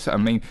into this? I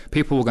mean,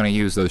 people were going to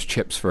use those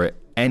chips for it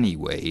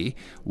anyway,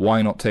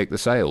 why not take the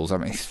sales? I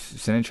mean,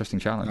 it's an interesting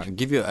challenge. I'll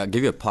give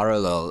you a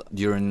parallel.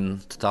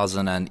 During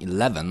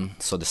 2011,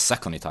 so the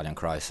second Italian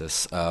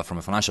crisis, from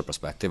a financial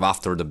perspective,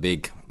 after the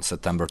big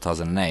September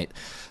 2008,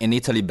 in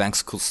Italy,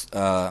 banks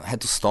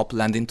had to stop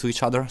lending to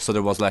each other. So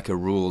there was like a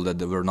rule that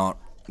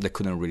they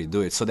couldn't really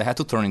do it. So they had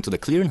to turn into the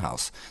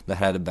clearinghouse that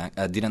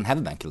had didn't have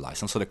a banking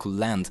license, so they could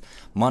lend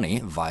money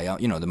via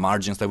the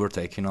margins they were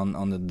taking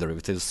on the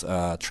derivatives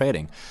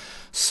trading.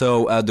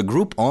 So the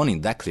group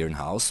owning that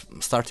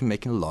clearinghouse started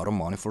making a lot of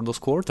money for those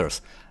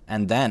quarters.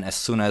 And then as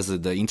soon as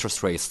the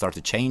interest rates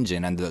started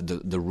changing and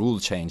the rule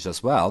changed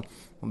as well,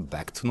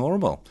 back to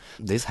normal.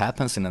 This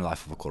happens in the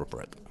life of a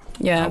corporate.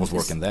 Yeah, I was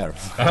working there.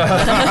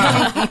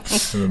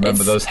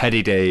 Remember those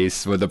heady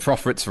days where the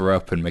profits were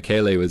up and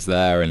Michele was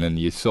there, and then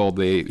you saw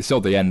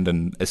the end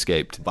and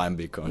escaped. Buying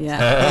Bitcoin.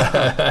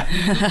 Yeah.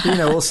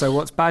 Also,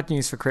 what's bad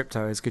news for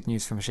crypto is good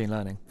news for machine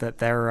learning. That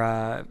there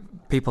are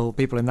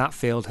people in that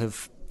field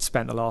have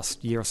spent the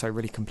last year or so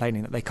really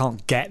complaining that they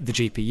can't get the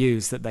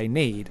GPUs that they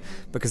need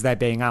because they're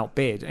being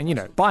outbid.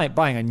 And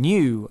buying a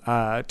new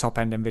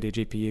top-end NVIDIA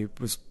GPU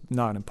was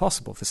nigh on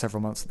impossible for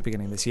several months at the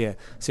beginning of this year.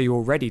 So you're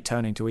already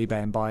turning to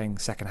eBay and buying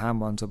second-hand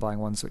ones or buying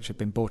ones which have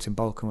been bought in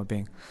bulk and were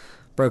being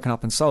broken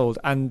up and sold.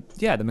 And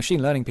yeah, the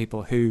machine learning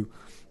people who,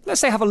 let's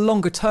say, have a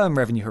longer-term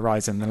revenue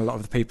horizon than a lot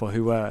of the people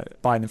who were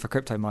buying them for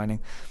crypto mining,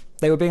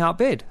 they were being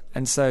outbid.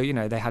 And so,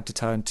 they had to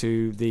turn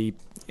to the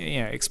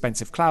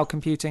expensive cloud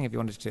computing, if you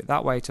wanted to do it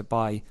that way, to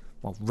buy,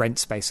 rent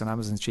space on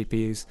Amazon's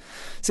GPUs.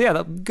 So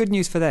yeah, good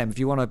news for them. If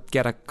you want to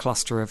get a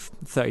cluster of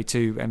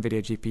 32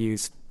 NVIDIA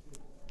GPUs,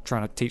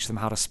 trying to teach them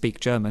how to speak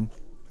German,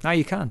 now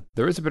you can.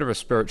 There is a bit of a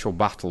spiritual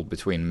battle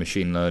between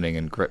machine learning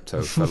and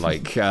crypto for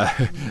buzziest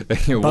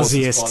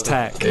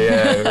tech.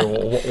 Yeah,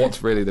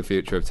 what's really the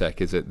future of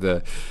tech? Is it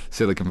the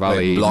Silicon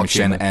Valley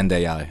blockchain and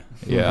AI?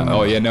 Yeah.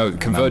 Oh, yeah. No,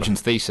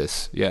 convergence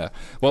thesis. Yeah.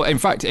 Well, in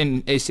fact,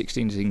 in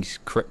A16Z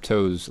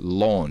Crypto's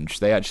launch,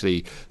 they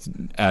actually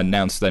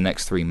announced their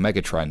next 3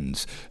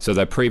 megatrends. So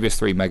their previous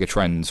 3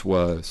 megatrends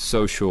were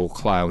social,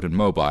 cloud, and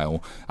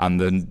mobile,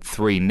 and the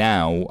 3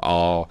 now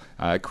are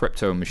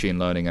crypto, machine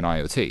learning, and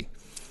IoT.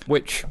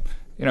 Which,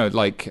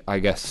 I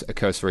guess a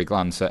cursory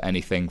glance at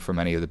anything from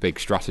any of the big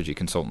strategy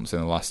consultants in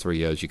the last 3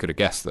 years, you could have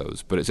guessed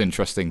those. But it's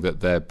interesting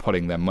that they're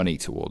putting their money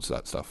towards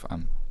that stuff.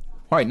 All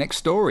right, next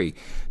story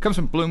comes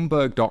from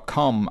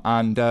Bloomberg.com,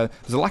 and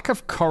there's a lack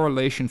of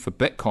correlation for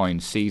Bitcoin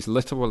sees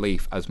little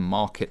relief as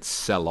markets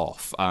sell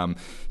off.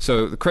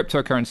 So the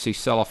cryptocurrency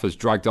sell-off has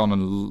dragged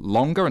on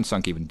longer and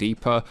sunk even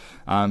deeper.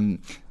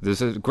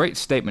 There's a great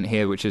statement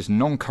here, which is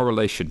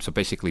non-correlation. So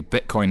basically,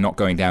 Bitcoin not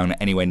going down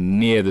anywhere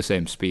near the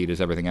same speed as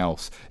everything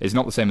else is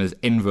not the same as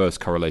inverse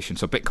correlation.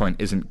 So Bitcoin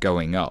isn't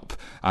going up.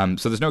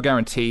 So there's no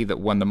guarantee that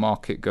when the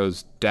market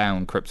goes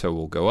down, crypto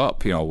will go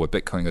up. Where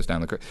Bitcoin goes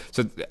down,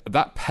 so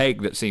that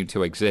peg that seemed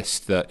to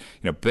exist that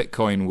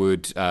Bitcoin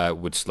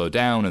would slow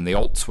down and the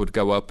alts would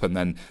go up, and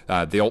then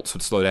the alts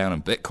would slow down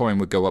and Bitcoin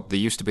would go up. There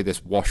used to be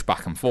this wash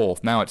back and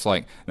forth. Now it's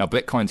like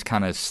Bitcoin's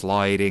kind of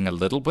sliding a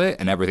little bit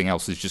and everything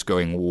else is just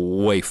going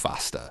way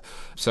faster.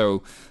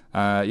 So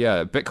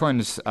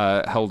Bitcoin's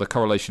held a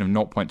correlation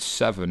of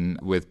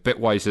 0.7 with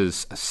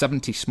Bitwiser's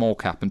 70 small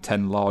cap and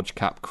 10 large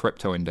cap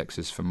crypto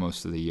indexes for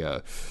most of the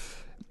year.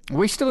 Are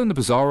we still in the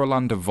bizarro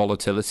land of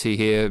volatility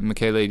here,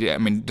 Michele? I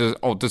mean,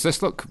 does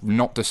this look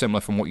not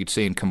dissimilar from what you'd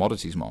see in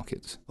commodities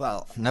markets?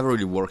 Well, never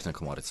really worked in a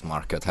commodities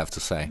market, I have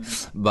to say.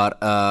 But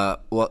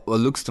what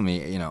looks to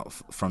me,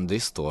 from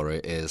this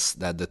story is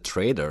that the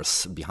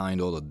traders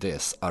behind all of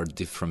this are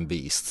different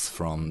beasts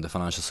from the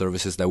financial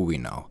services that we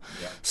know.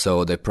 Yeah.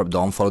 So they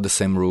don't follow the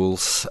same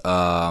rules,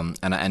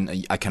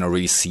 and I cannot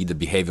really see the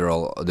behavior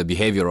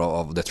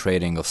of the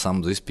trading of some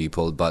of these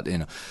people, but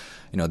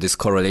this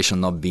correlation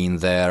not being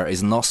there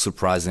is not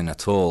surprising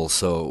at all.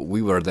 So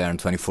we were there in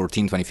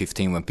 2014,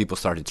 2015 when people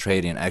started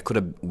trading. It could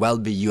have well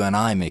be you and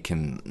I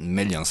making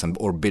millions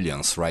or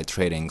billions, right,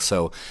 trading.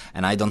 So,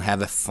 and I don't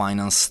have a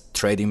finance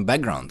trading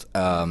background.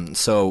 We're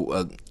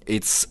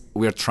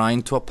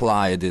trying to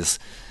apply this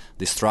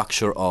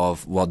structure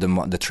of what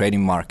the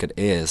trading market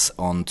is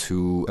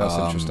onto. That's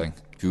interesting.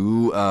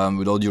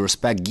 With all due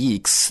respect,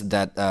 geeks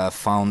that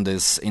found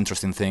this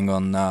interesting thing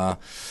on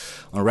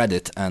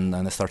Reddit and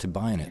they started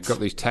buying it. You've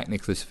got these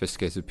technically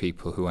sophisticated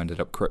people who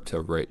ended up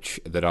crypto rich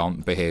that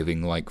aren't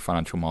behaving like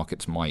financial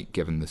markets might,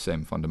 given the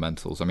same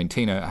fundamentals. I mean,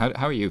 Tina,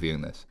 how are you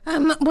viewing this?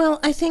 Well,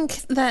 I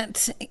think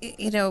that,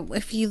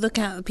 if you look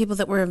at people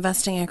that were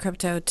investing in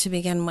crypto to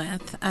begin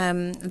with,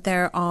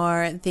 there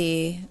are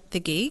the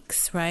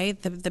geeks,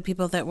 right? The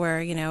people that were,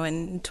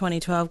 in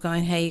 2012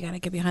 going, hey, you got to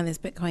get behind this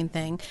Bitcoin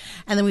thing.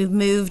 And then we've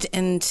moved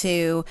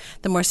into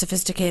the more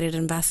sophisticated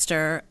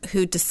investor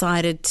who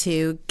decided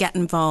to get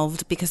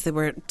involved because they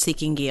were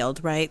seeking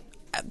yield, right?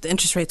 the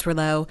interest rates were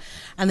low,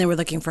 and they were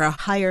looking for a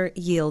higher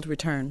yield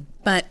return.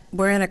 But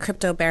we're in a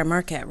crypto bear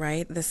market,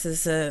 right? This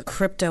is a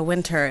crypto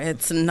winter.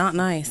 It's not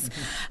nice.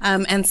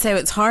 And so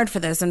it's hard for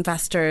those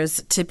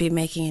investors to be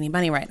making any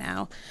money right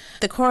now.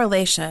 The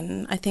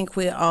correlation, I think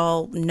we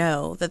all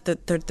know that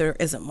there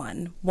isn't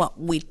one. What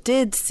we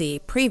did see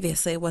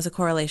previously was a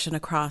correlation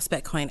across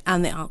Bitcoin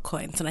and the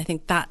altcoins. And I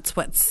think that's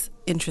what's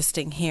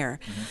interesting here,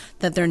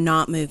 that they're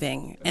not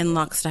moving in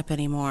lockstep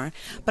anymore.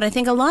 But I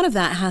think a lot of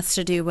that has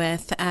to do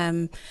with,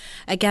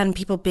 again,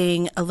 people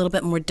being a little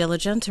bit more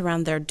diligent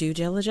around their due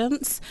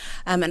diligence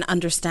and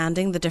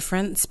understanding the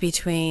difference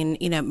between,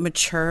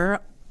 mature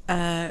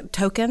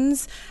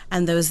tokens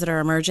and those that are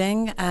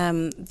emerging.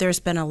 There's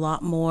been a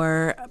lot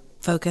more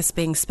focus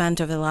being spent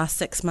over the last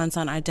 6 months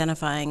on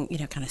identifying,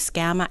 kind of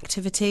scam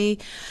activity,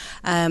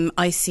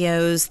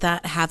 ICOs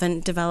that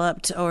haven't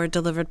developed or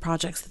delivered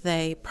projects that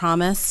they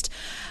promised.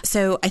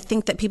 So I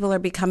think that people are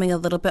becoming a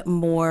little bit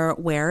more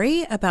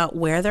wary about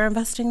where they're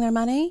investing their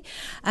money.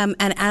 And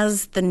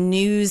as the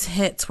news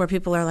hits where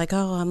people are like,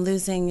 oh, I'm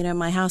losing,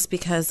 my house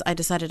because I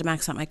decided to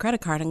max out my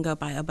credit card and go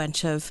buy a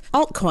bunch of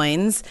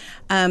altcoins,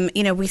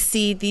 we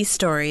see these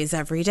stories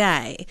every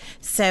day.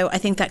 So I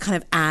think that kind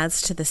of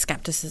adds to the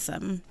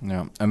skepticism.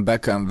 Yeah, and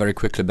very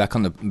quickly back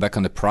on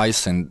the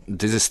pricing.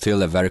 This is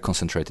still a very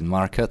concentrated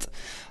market,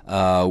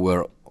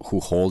 where who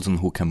holds and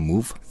who can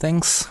move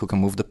things, who can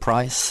move the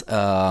price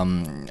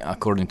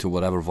according to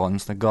whatever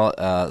volumes they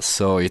got.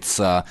 So it's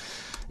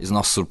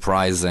not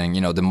surprising.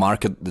 The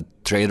market, the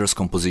traders'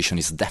 composition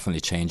is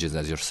definitely changes,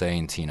 as you're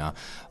saying, Tina.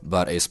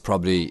 But it's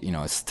probably,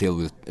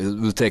 it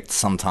will take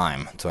some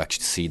time to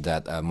actually see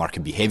that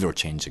market behavior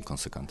changing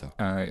consequently.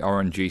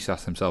 RNG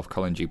SaaS himself,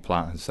 Colin G.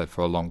 Platt, has said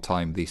for a long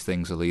time these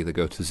things will either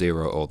go to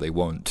zero or they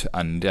won't.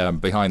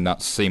 And behind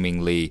that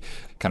seemingly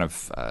kind of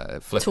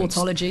flippant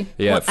tautology.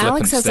 Yeah, well,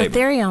 Alex has statement. a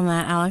theory on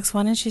that. Alex,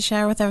 why don't you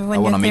share with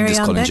everyone your I theory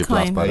on Colin G.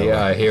 Platt, Bitcoin? by the way.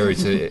 Yeah, I hear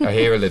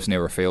he lives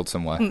near a field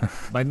somewhere.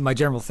 My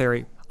general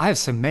theory, I have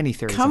so many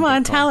theories. Come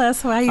on, tell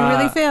us how you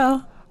really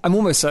feel. I'm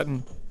almost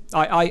certain.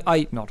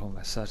 I not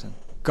almost certain.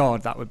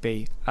 God, that would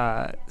be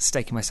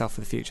staking myself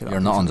for the future. You're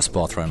not on the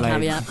spot right now.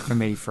 Caveat. For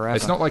me forever.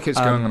 It's not like it's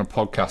going on a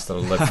podcast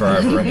that'll live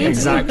forever.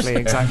 Exactly.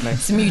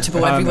 It's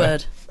immutable, every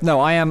word. No,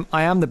 I am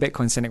the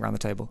Bitcoin cynic around the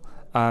table.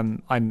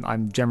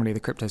 I'm generally the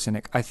crypto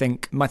cynic. I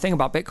think my thing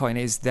about Bitcoin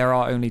is there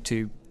are only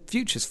two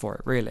futures for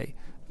it, really.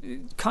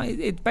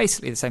 It's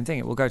basically the same thing.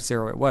 It will go to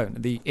zero, it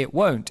won't. The it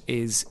won't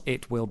is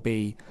it will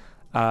be,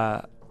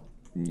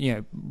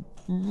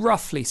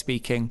 roughly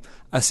speaking,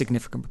 a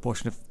significant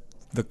proportion of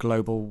the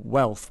global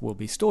wealth will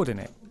be stored in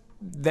it.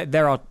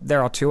 There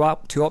are two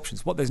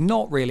options. What there's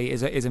not really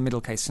is a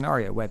middle case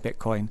scenario where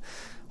Bitcoin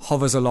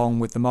hovers along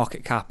with the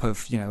market cap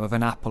of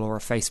an Apple or a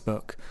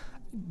Facebook,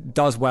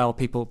 does well,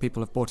 people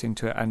have bought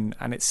into it, and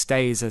it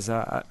stays as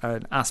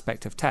an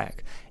aspect of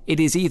tech. It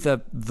is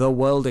either the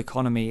world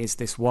economy is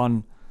this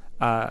one,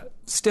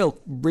 still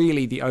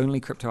really the only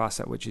crypto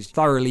asset which is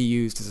thoroughly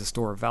used as a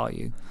store of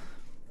value,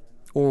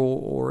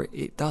 or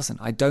it doesn't.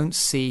 I don't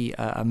see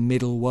a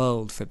middle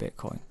world for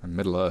Bitcoin. A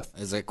Middle Earth.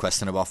 It's a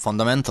question about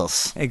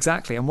fundamentals.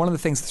 Exactly, and one of the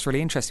things that's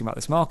really interesting about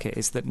this market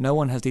is that no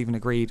one has even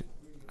agreed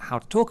how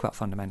to talk about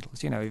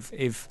fundamentals.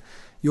 If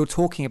you're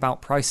talking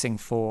about pricing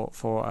for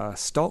a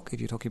stock,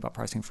 if you're talking about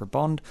pricing for a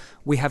bond,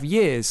 we have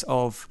years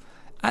of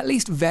at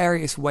least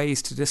various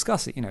ways to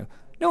discuss it. No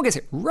one gets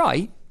it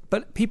right,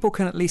 but people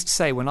can at least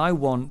say when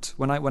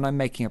I'm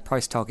making a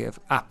price target of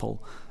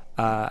Apple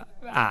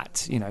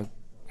at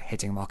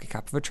hitting a market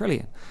cap of $1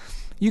 trillion,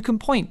 you can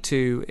point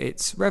to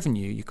its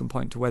revenue, you can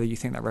point to whether you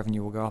think that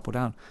revenue will go up or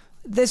down.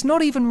 There's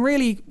not even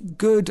really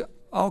good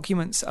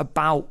arguments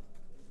about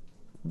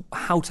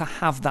how to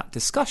have that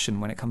discussion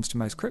when it comes to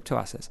most crypto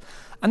assets.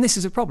 And this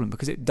is a problem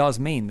because it does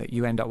mean that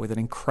you end up with an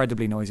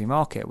incredibly noisy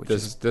market.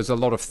 There's a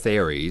lot of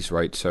theories,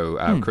 right? So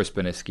Chris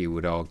Beniski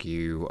would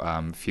argue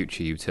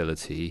future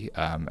utility,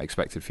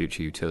 expected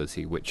future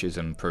utility, which is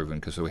unproven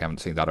because we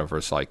haven't seen that over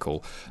a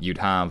cycle. You'd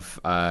have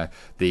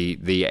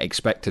the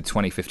expected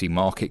 2050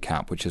 market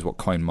cap, which is what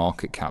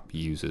CoinMarketCap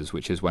uses,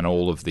 which is when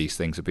all of these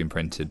things have been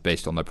printed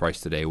based on their price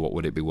today, what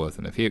would it be worth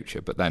in the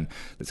future? But then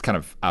it's kind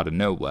of out of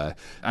nowhere.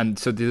 And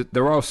so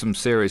there are some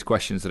serious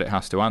questions that it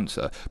has to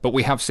answer. But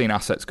we have seen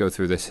assets go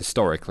through this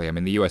historically. I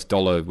mean, the US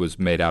dollar was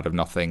made out of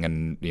nothing,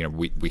 and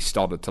we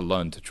started to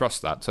learn to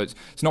trust that. So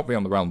it's not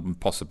beyond the realm of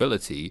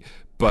possibility.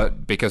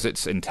 But because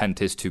its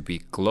intent is to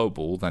be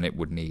global, then it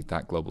would need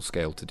that global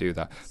scale to do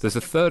that. There's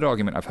a third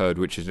argument I've heard,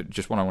 which is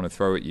just one I want to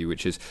throw at you,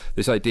 which is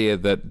this idea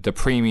that the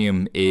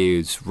premium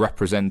is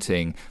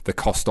representing the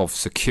cost of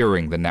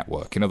securing the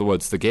network. In other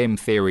words, the game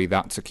theory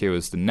that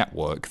secures the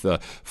network, the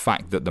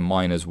fact that the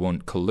miners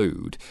won't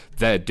collude,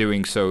 they're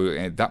doing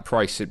so, that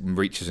price, it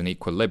reaches an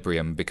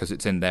equilibrium because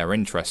it's in their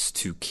interest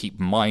to keep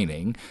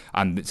mining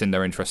and it's in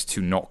their interest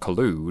to not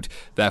collude.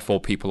 Therefore,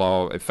 people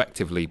are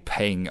effectively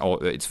paying,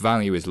 or its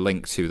value is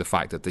linked to the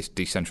fact that this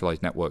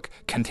decentralized network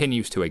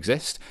continues to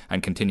exist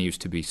and continues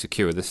to be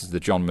secure. This is the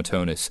John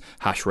Matonis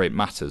hash rate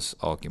matters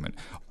argument.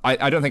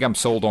 I don't think I'm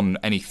sold on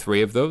any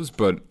three of those,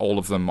 but all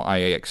of them I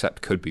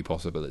accept could be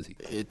possibility.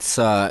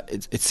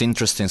 It's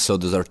interesting. So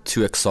there are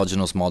two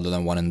exogenous model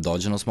and one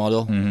endogenous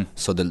model.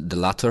 So the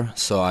latter.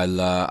 So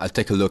I'll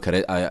take a look at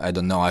it. I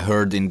don't know. I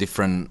heard in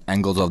different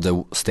angles of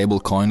the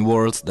stablecoin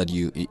world that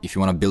if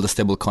you want to build a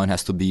stablecoin,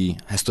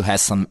 has to have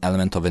some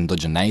element of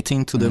endogeneity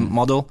into the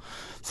model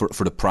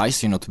for the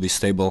price, to be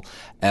stable.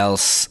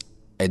 Else,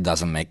 it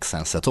doesn't make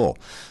sense at all.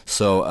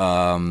 So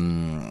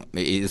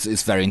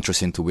it's very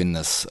interesting to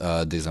witness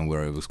this and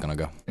where it was going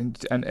to go.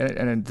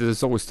 And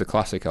there's always the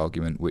classic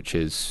argument, which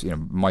is,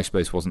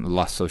 MySpace wasn't the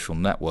last social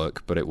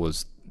network, but it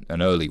was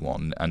an early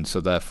one, and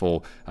so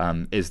therefore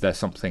is there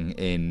something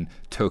in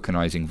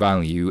tokenizing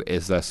value?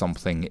 Is there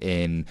something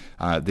in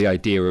the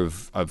idea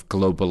of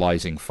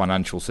globalizing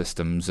financial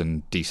systems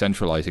and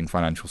decentralizing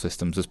financial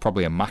systems? There's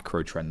probably a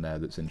macro trend there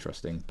that's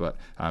interesting, but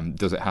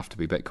does it have to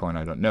be Bitcoin?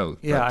 I don't know.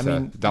 Yeah,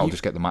 but, that'll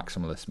just get the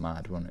maximalists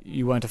mad, won't it?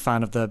 You weren't a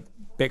fan of the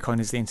Bitcoin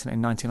is the internet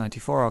in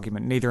 1994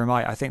 argument. Neither am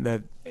I. I think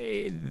that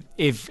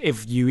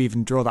if you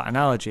even draw that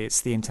analogy,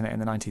 it's the internet in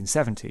the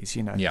 1970s,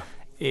 Yeah.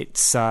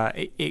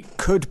 It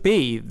could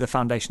be the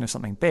foundation of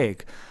something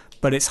big,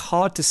 but it's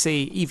hard to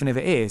see, even if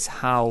it is,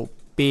 how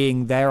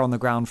being there on the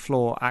ground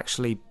floor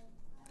actually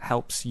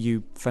helps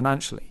you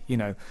financially.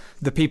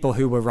 The people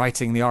who were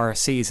writing the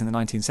RFCs in the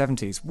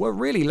 1970s were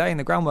really laying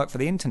the groundwork for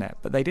the internet,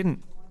 but they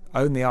didn't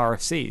own the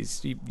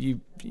RFCs.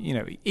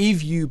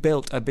 If you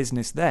built a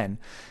business then,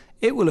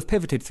 it will have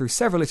pivoted through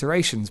several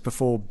iterations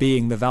before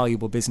being the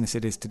valuable business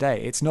it is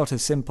today. It's not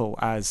as simple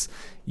as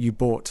you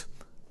bought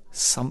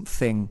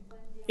something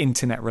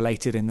internet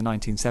related in the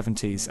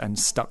 1970s and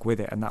stuck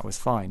with it, and that was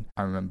fine.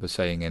 I remember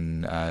saying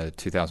in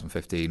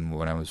 2015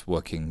 when I was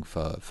working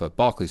for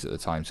Barclays at the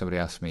time, somebody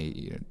asked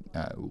me,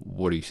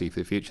 what do you see for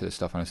the future of this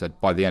stuff? And I said,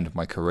 by the end of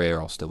my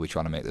career, I'll still be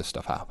trying to make this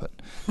stuff happen.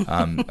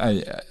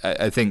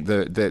 I think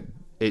that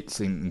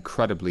it's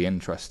incredibly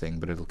interesting,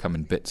 but it'll come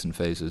in bits and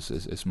phases,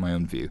 is my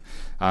own view.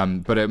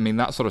 But I mean,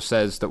 that sort of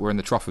says that we're in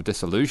the trough of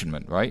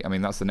disillusionment, right? I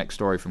mean, that's the next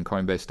story from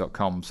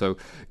Coinbase.com. So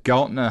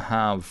Gartner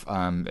have,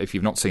 if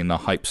you've not seen the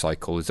hype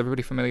cycle, is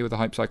everybody familiar with the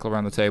hype cycle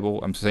around the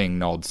table? I'm seeing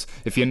nods.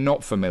 If you're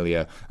not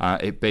familiar,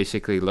 it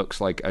basically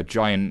looks like a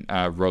giant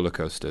roller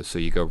coaster. So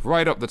you go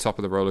right up the top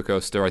of the roller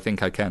coaster. I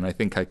think I can. And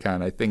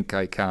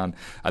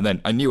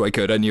then I knew I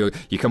could. You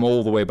come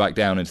all the way back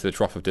down into the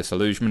trough of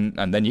disillusionment.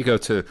 And then you go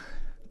to,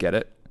 get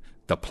it?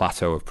 The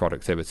plateau of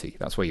productivity.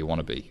 That's where you want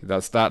to be.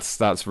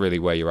 That's really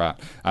where you're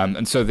at.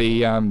 And so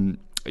the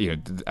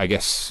I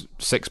guess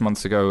 6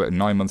 months ago,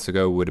 9 months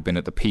ago would have been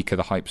at the peak of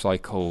the hype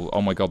cycle.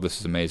 Oh my God, this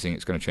is amazing.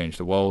 It's going to change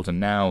the world. And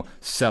now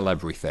sell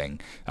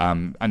everything.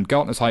 And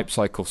Gartner's hype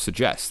cycle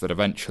suggests that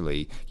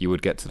eventually you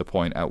would get to the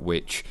point at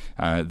which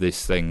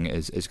this thing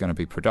is going to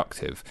be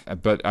productive.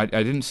 But I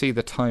didn't see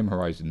the time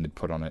horizon they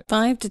put on it.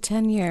 5 to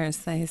 10 years,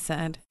 they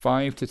said.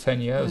 5 to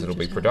 10 years it'll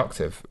be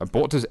productive.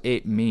 What does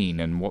it mean?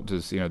 And what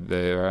does,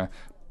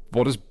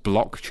 what does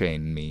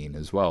blockchain mean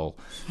as well?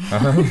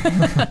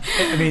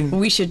 I mean,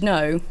 we should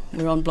know.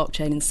 We're on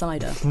Blockchain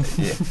Insider.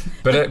 Yeah.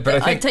 But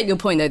I take your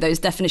point, though. Those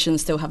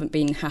definitions still haven't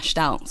been hashed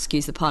out.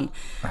 Excuse the pun.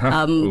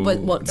 But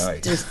what's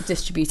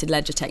distributed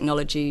ledger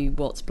technology?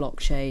 What's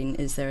blockchain?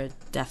 Is there a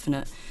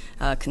definite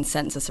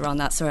consensus around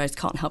that? Sorry, I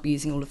can't help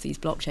using all of these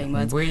blockchain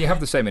words. Well, you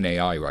have the same in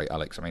AI, right,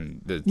 Alex? I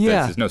mean,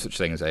 there's no such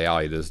thing as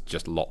AI. There's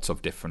just lots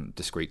of different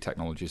discrete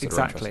technologies that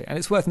are interesting. And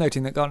it's worth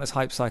noting that Gartner's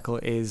hype cycle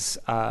is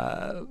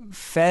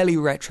fairly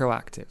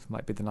retroactive,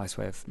 might be the nice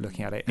way of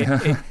looking at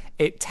it.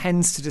 It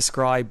tends to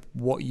describe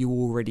what you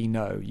already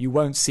know. You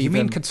won't see them...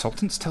 You mean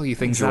consultants tell you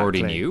things you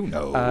already knew?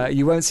 No.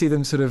 You won't see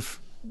them sort of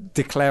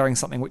declaring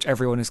something which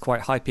everyone is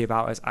quite hypey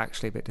about as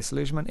actually a bit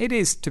disillusionment. It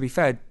is, to be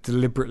fair,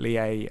 deliberately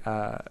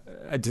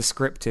a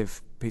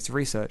descriptive piece of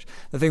research.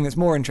 The thing that's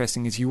more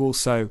interesting is you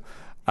also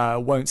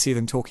won't see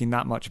them talking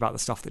that much about the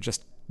stuff that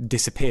just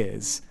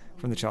disappears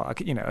from the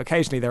chart.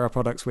 Occasionally there are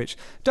products which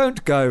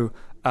don't go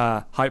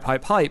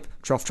hype,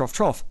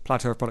 trough,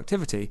 plateau of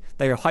productivity.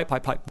 They go hype.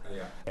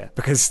 Yeah,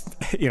 because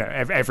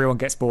everyone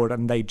gets bored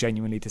and they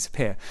genuinely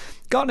disappear.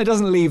 Gartner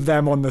doesn't leave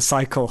them on the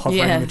cycle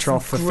hovering in the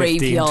trough for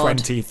 15,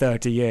 20,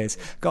 30 years.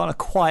 Gartner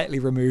quietly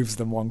removes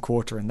them one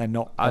quarter and they're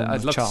not on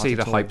I'd the love to chart see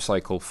the at all. hype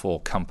cycle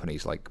for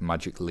companies like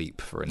Magic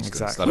Leap, for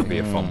instance. Exactly. That'd be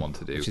a fun one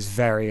to do. Which is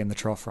very in the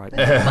trough right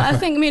now. But I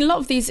think, a lot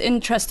of these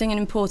interesting and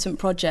important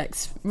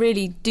projects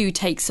really do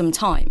take some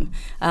time,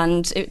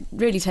 and it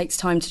really takes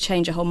time to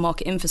change a whole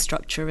market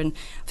infrastructure. And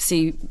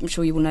obviously, I'm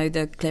sure you will know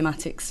the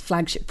Clearmatics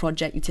flagship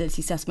project,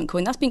 Utility Assessment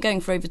Coin. That's been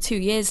going for over 2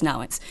 years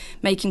now. It's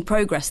making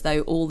progress,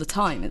 though, all the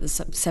time.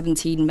 There's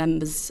 17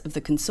 members of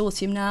the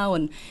consortium now,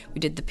 and we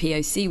did the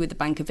POC with the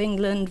Bank of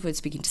England. We're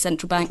speaking to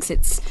central banks.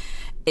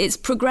 It's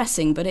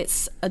progressing, but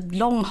it's a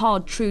long,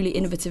 hard, truly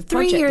innovative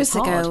project. 3 years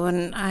ago,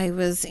 when I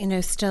was,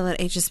 still at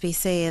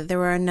HSBC, there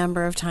were a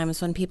number of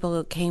times when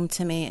people came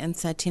to me and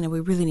said, Tina, we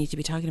really need to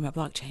be talking about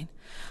blockchain.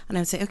 And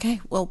I would say,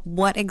 okay, well,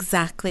 what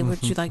exactly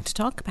would you like to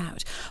talk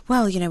about?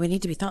 Well, we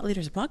need to be thought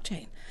leaders of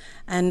blockchain.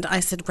 And I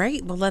said,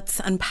 great, well, let's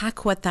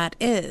unpack what that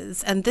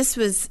is. And this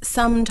was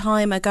some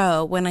time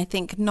ago when I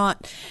think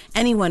not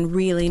anyone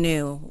really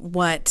knew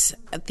what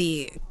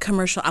the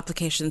commercial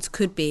applications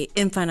could be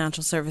in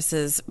financial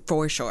services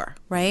for sure,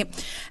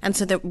 right? And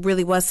so there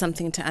really was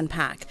something to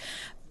unpack.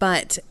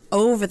 But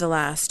over the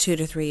last 2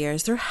 to 3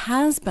 years, there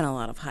has been a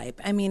lot of hype.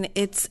 I mean,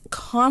 it's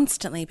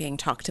constantly being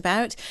talked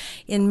about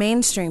in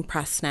mainstream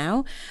press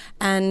now.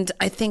 And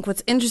I think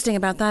what's interesting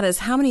about that is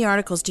how many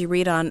articles do you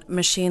read on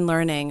machine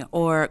learning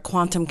or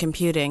quantum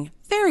computing?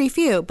 Very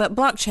few, but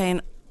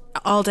blockchain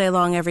all day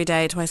long, every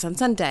day, twice on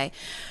Sunday.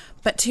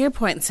 But to your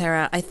point,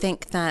 Sarah, I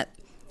think that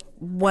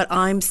what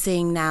I'm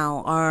seeing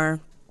now are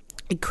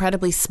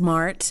incredibly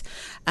smart,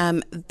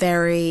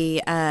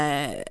 very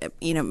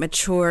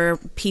mature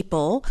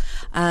people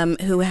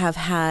who have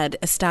had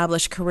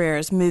established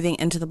careers moving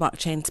into the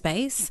blockchain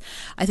space.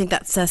 I think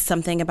that says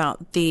something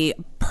about the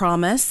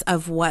promise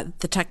of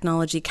what the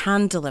technology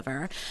can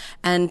deliver.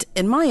 And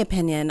in my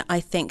opinion, I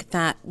think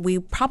that we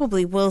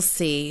probably will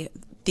see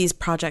these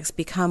projects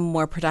become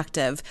more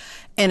productive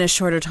in a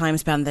shorter time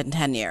span than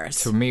 10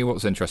 years. For me,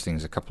 what's interesting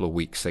is a couple of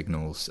weak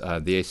signals.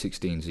 The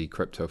A16Z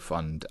crypto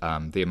fund,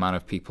 the amount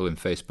of people in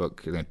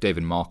Facebook,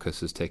 David Marcus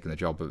has taken the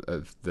job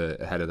of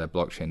the head of their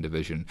blockchain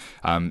division.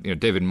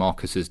 David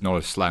Marcus is not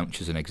a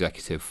slouch as an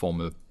executive,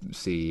 former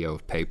CEO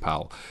of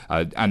PayPal.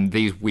 And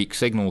these weak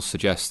signals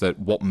suggest that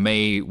what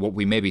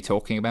we may be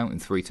talking about in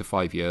 3 to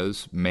 5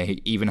 years may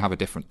even have a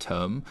different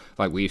term.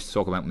 Like we used to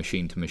talk about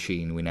machine to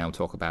machine, we now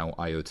talk about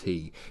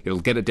IoT. It'll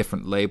get a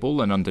different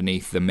label, and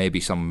underneath there may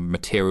be some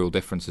material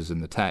differences in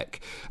the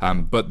tech.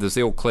 But there's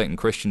the old Clayton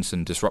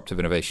Christensen disruptive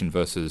innovation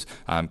versus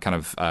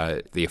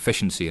the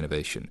efficiency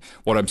innovation.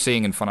 What I'm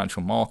seeing in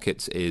financial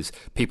markets is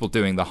people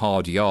doing the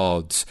hard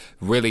yards,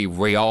 really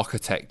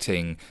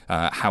re-architecting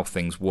how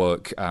things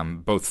work,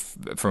 both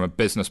from a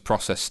business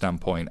process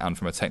standpoint and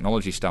from a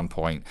technology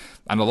standpoint.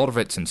 And a lot of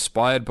it's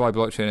inspired by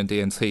blockchain and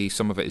DNT.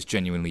 Some of it is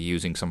genuinely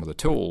using some of the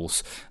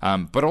tools.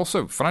 But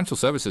also financial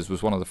services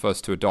was one of the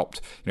first to adopt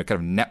kind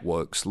of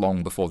networks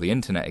long before the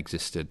internet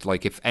existed.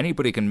 Like if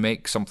anybody can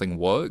make something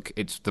work,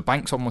 it's the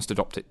banks almost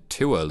adopt it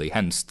too early,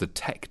 hence the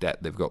tech debt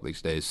they've got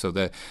these days. So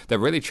they're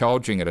really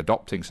charging at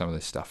adopting some of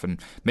this stuff. And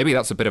maybe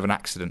that's a bit of an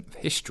accident of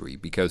history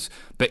because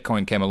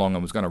Bitcoin came along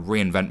and was going to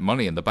reinvent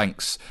money, and the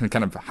banks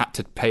kind of had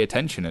to pay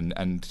attention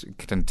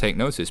and take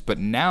notice. But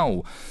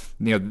now,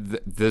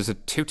 there's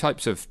two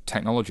types of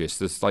technologists.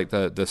 There's like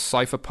the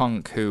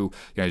cypherpunk who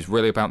is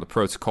really about the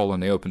protocol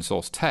and the open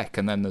source tech,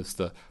 and then there's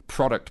the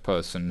product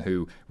person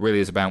who really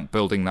is about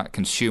building that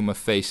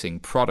consumer-facing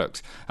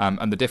product.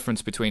 And the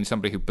difference between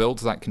somebody who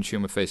builds that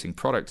consumer-facing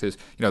product is,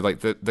 like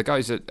the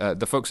guys at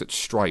the folks at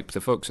Stripe,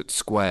 the folks at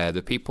Square,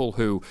 the people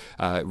who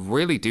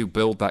really do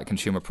build that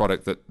consumer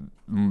product that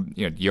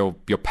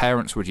your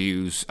parents would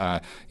use,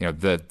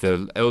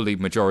 the early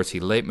majority,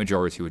 late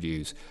majority would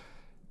use.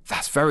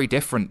 That's very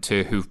different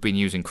to who've been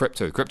using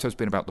crypto. Crypto's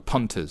been about the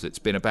punters. It's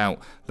been about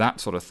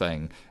that sort of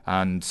thing.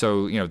 And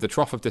so, the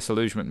trough of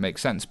disillusionment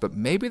makes sense, but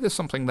maybe there's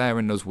something there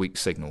in those weak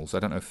signals. I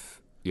don't know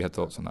if you had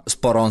thoughts on that.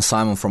 Spot on,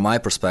 Simon. From my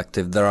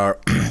perspective, there are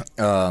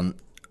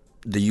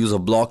the use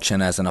of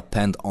blockchain as an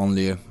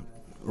append-only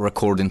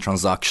recording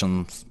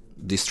transactions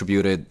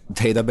distributed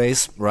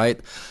database, right?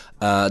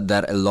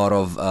 That a lot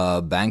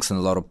of banks and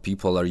a lot of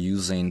people are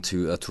using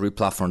to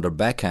re-platform their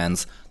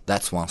backends.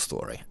 That's one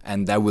story,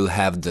 and that will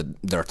have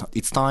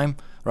its time,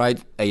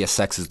 right?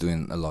 ASX is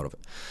doing a lot of it.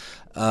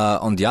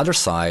 On the other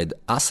side,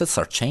 assets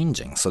are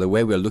changing. So the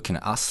way we're looking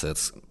at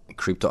assets,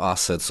 crypto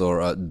assets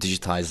or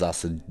digitalized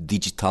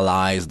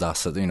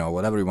asset,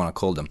 whatever you want to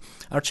call them,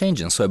 are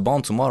changing. So a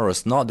bond tomorrow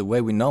is not the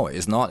way we know it.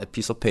 It's not a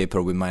piece of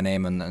paper with my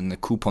name and a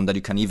coupon that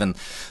you can even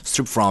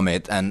strip from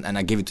it and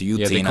I give it to you,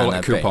 Tina. Yeah, they call it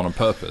a coupon on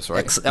purpose,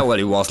 right? Well,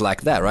 it was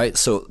like that, right?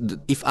 So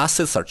if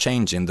assets are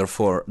changing,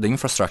 therefore the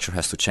infrastructure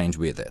has to change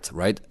with it,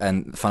 right?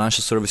 And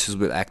financial services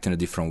will act in a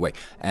different way.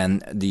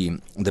 And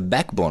the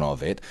backbone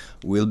of it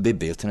will be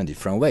built in a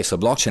different way. So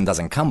blockchain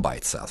doesn't come by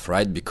itself,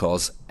 right?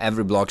 Because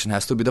every blockchain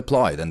has to be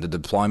deployed, and the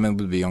deployment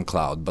will be on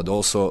cloud. But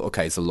also,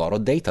 okay, it's a lot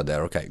of data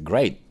there. Okay,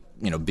 great.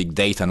 Big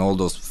data and all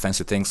those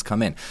fancy things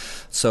come in.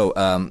 So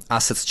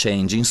assets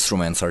change,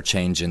 instruments are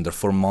changing,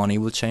 therefore money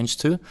will change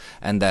too.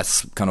 And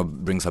that's kind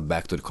of brings us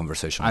back to the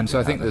conversation. And so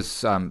I think there's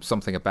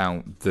something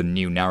about the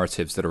new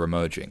narratives that are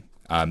emerging.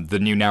 The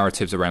new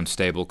narratives around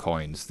stable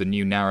coins, the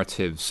new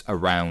narratives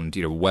around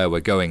where we're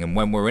going. And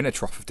when we're in a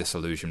trough of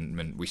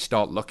disillusionment, we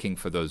start looking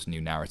for those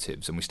new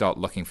narratives and we start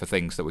looking for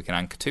things that we can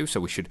anchor to. So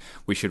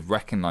we should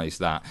recognize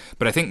that.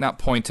 But I think that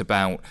point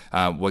about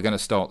we're going to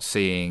start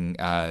seeing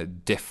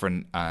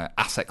different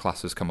asset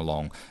classes come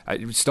along,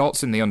 it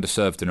starts in the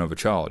underserved and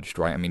overcharged,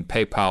 right? I mean,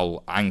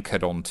 PayPal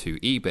anchored onto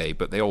eBay,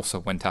 but they also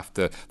went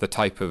after the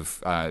type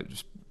of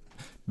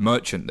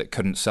merchant that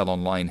couldn't sell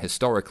online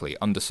historically,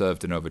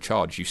 underserved and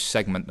overcharged. You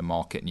segment the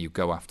market and you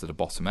go after the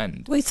bottom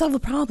end. We solve a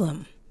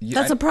problem.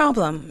 That's a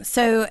problem.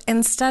 So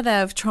instead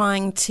of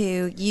trying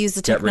to use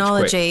the Get rich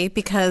technology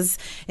because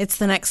it's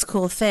the next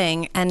cool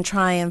thing and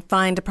try and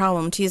find a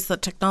problem to use the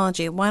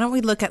technology, why don't we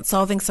look at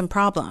solving some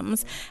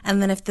problems?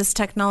 And then if this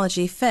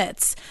technology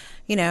fits,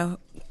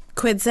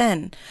 quids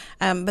in.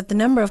 But the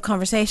number of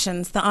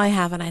conversations that I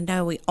have, and I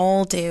know we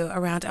all do,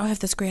 around, I have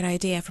this great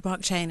idea for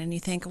blockchain, and you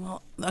think,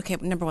 well, okay,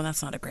 number one,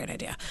 that's not a great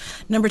idea.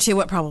 Number two,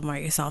 what problem are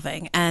you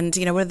solving? And,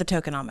 what are the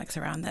tokenomics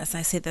around this?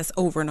 I see this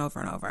over and over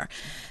and over.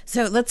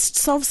 So let's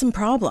solve some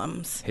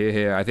problems.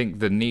 Here. I think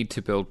the need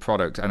to build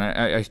product, and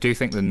I do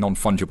think the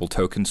non-fungible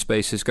token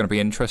space is going to be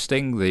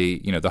interesting. The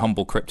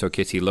humble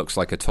CryptoKitty looks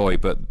like a toy,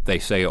 but they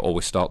say it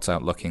always starts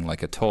out looking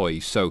like a toy.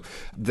 So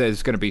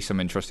there's going to be some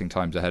interesting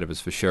times ahead of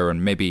us for sure,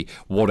 and maybe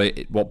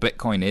what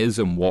Bitcoin is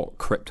and what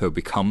crypto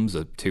becomes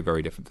are two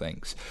very different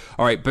things.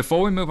 All right,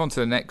 before we move on to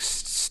the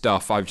next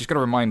stuff, I've just got to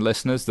remind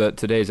listeners that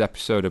today's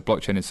episode of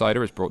Blockchain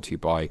Insider is brought to you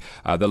by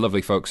the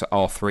lovely folks at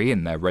R3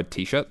 in their red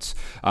t-shirts.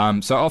 So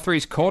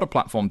R3's Corda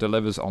platform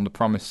delivers on the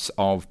promise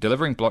of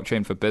delivering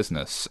blockchain for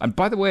business. And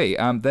by the way,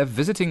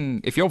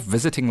 if you're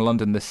visiting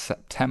London this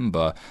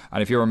September,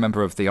 and if you're a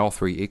member of the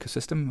R3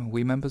 ecosystem, are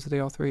we members of the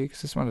R3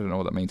 ecosystem? I don't know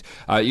what that means.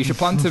 You should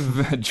plan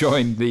to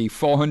join the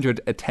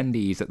 400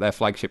 attendees at their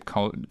flagship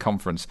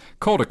conference,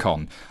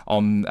 CordaCon,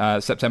 on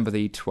September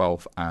the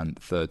 12th and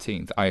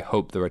 13th. I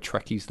hope there are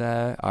Trekkies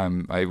there.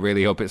 I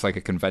really hope it's like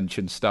a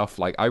convention stuff.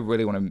 Like, I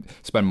really want to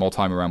spend more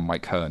time around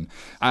Mike Hearn.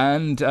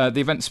 And the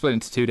event's split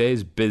into 2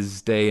 days,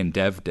 Biz Day and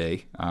Dev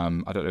Day. I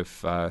don't know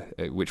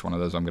which one of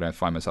those I'm going to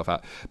find myself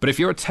at. But if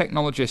you're a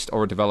technologist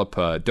or a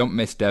developer, don't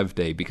miss Dev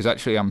Day, because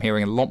actually I'm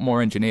hearing a lot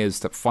more engineers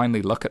that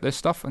finally look at this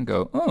stuff and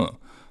go, oh,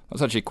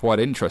 that's actually quite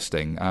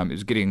interesting. It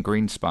was Gideon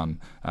Greenspan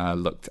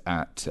looked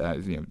at,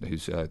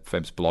 who's a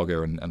famous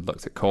blogger, and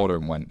looked at Corda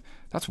and went,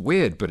 that's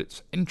weird, but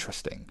it's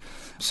interesting.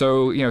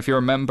 So, if you're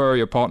a member,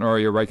 your partner, or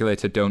your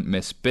regulator, don't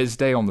miss Biz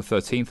Day on the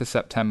 13th of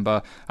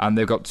September. And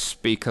they've got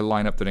speaker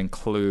lineup that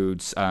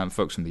includes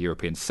folks from the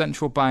European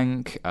Central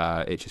Bank,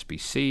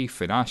 HSBC,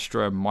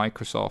 Finastra,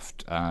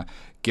 Microsoft,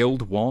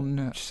 Guild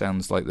One, which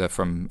sounds like they're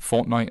from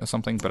Fortnite or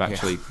something, but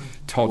actually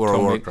Todd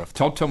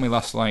told me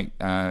last time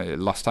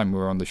we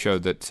were on the show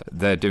that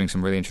they're doing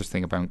some really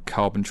interesting about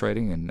carbon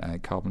trading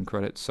and carbon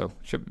credits. So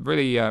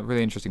really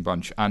interesting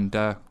bunch. And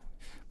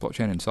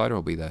Blockchain Insider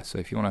will be there. So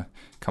if you want to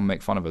come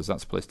make fun of us,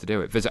 that's the place to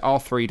do it. Visit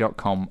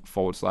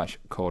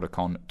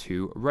r3.com/CordaCon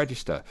to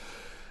register.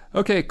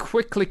 Okay,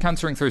 quickly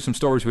cantering through some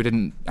stories we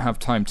didn't have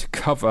time to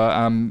cover.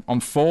 On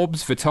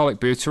Forbes,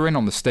 Vitalik Buterin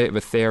on the state of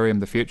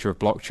Ethereum, the future of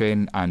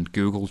blockchain, and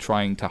Google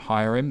trying to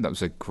hire him. That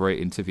was a great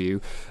interview.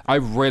 I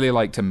really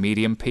liked a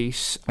Medium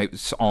piece. It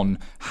was on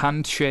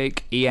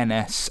Handshake,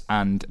 ENS,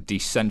 and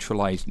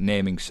decentralized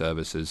naming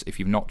services. If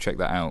you've not checked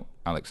that out,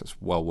 Alex, it's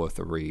well worth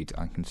a read.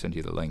 I can send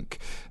you the link.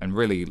 And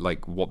really,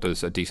 like, what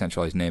does a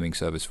decentralized naming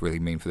service really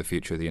mean for the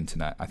future of the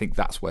internet? I think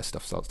that's where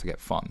stuff starts to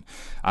get fun.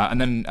 And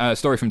then a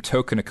story from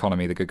Token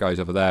Economy, the good guys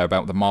over there,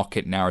 about the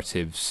market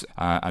narratives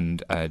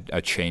and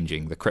are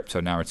changing. The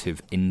Crypto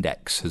Narrative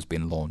Index has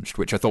been launched,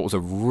 which I thought was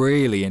a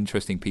really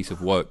interesting piece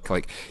of work,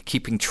 like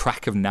keeping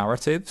track of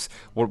narratives.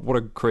 What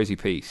a crazy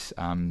piece,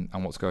 and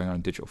what's going on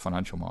in digital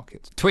financial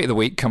markets. Tweet of the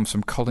week comes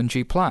from Colin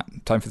G.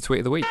 Platt. Time for the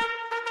Tweet of the Week.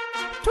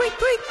 Tweet,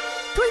 tweet.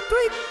 Tweet,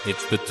 tweet.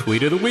 It's the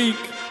Tweet of the Week.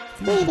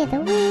 Tweet of the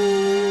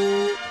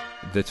week.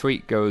 The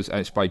tweet goes,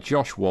 it's by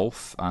Josh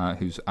Wolf,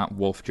 who's at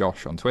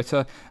WolfJosh on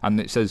Twitter, and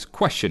it says,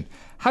 question,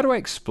 how do I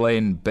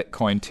explain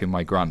Bitcoin to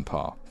my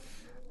grandpa?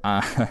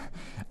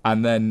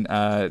 And then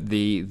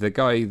the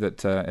guy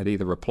that had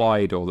either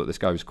replied or that this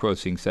guy was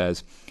quoting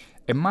says,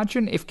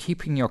 imagine if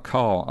keeping your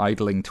car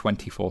idling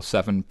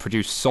 24/7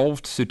 produced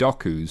solved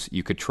Sudokus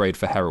you could trade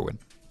for heroin.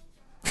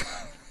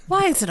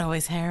 Why is it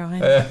always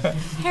heroin?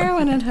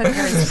 Heroin and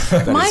hookers.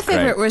 My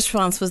favorite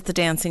response was the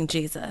dancing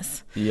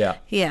Jesus. Yeah.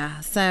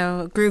 Yeah,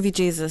 so Groovy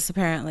Jesus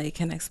apparently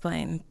can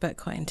explain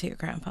Bitcoin to your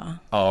grandpa.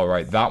 All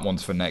right, that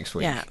one's for next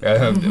week. Yeah.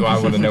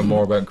 I want to know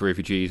more about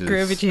Groovy Jesus.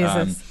 Groovy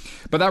Jesus.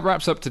 But that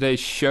wraps up today's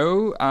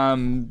show.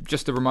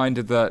 Just a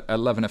reminder that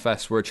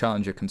 11FS, we're a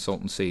challenger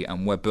consultancy,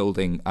 and we're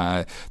building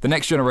the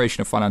next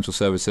generation of financial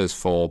services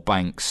for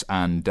banks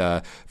and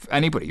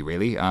anybody,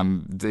 really.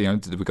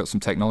 We've got some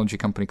technology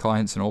company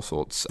clients and all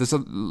sorts. There's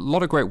a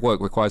lot of great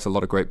work, requires a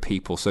lot of great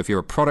people. So if you're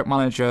a product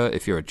manager,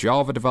 if you're a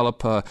Java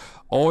developer,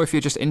 or if you're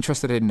just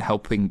interested in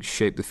helping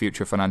shape the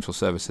future of financial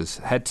services,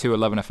 head to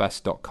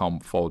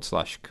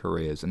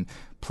 11fs.com/careers and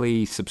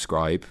please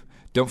subscribe.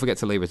 Don't forget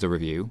to leave us a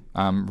review.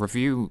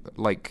 Review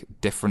like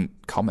different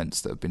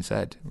comments that have been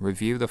said.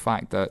 Review the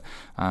fact that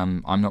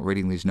I'm not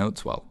reading these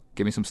notes well.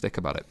 Give me some stick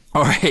about it.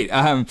 All right.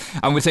 And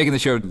we're taking the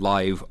show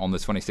live on the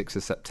 26th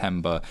of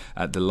September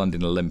at the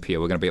London Olympia.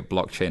 We're going to be at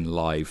Blockchain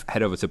Live.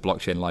 Head over to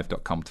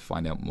blockchainlive.com to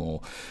find out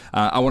more.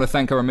 I want to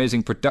thank our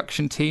amazing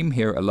production team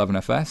here at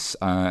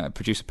 11FS.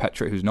 Producer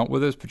Petra, who's not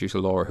with us. Producer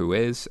Laura, who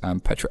is.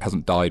 Petra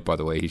hasn't died, by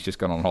the way. He's just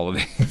gone on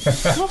holiday.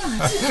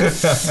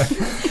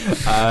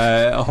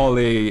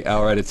 Holly,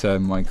 our editor.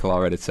 Michael,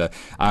 our editor.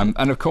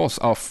 And, of course,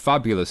 our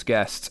fabulous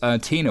guests.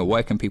 Tina,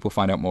 where can people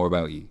find out more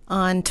about you?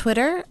 On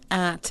Twitter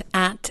at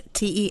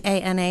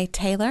TEANA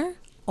Taylor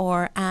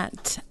or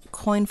at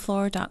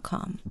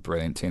coinfloor.com.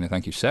 Brilliant, Tina.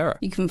 Thank you, Sarah.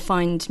 You can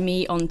find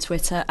me on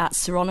Twitter at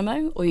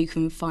Seronimo, or you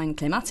can find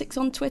Clearmatics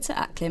on Twitter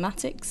at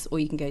Clearmatics, or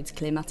you can go to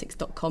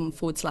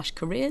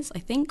clearmatics.com/careers, I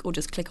think, or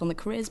just click on the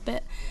careers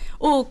bit,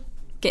 or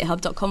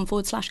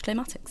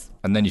github.com/Clearmatics.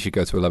 And then you should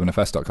go to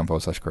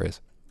 11fs.com/careers.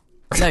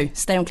 No,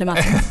 stay on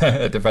Clearmatics.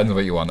 It depends on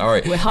what you want. All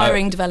right. We're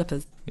hiring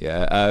developers.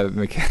 Yeah.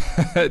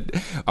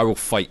 I will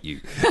fight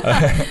you.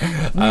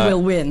 We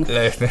will win.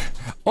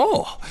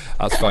 Oh,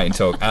 that's fine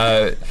talk.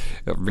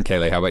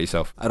 Michele, how about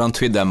yourself? I don't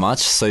tweet that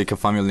much, so you can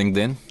find me on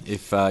LinkedIn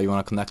if you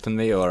want to connect with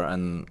me, or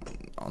on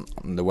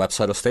the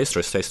website of State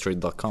Street,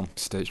 statestreet.com.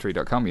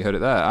 Statestreet.com, you heard it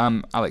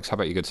there. Alex, how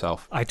about your good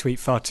self? I tweet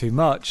far too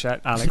much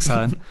at Alex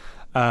Hearn.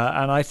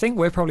 And I think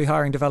we're probably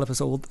hiring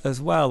developers as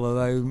well,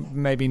 although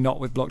maybe not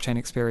with blockchain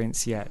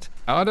experience yet.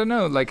 I don't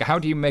know. Like, how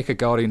do you make a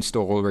Guardian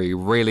story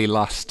really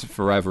last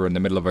forever in the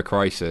middle of a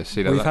crisis?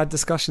 You know, We've had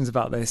discussions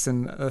about this,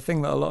 and the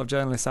thing that a lot of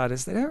journalists had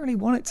is they don't really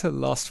want it to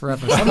last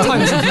forever.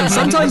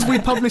 Sometimes we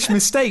publish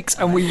mistakes,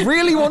 and we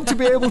really want to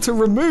be able to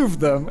remove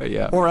them,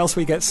 or else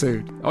we get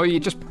sued. Or you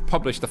just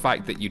publish the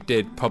fact that you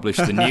did publish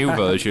the new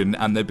version,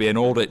 and there'd be an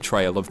audit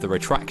trail of the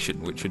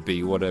retraction, which would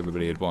be what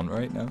everybody would want,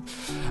 right? No.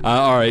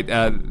 All right,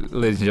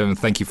 ladies and gentlemen,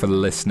 thank you for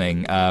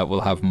listening.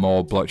 We'll have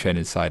more Blockchain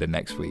Insider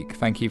next week.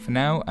 Thank you for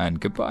now, and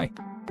goodbye.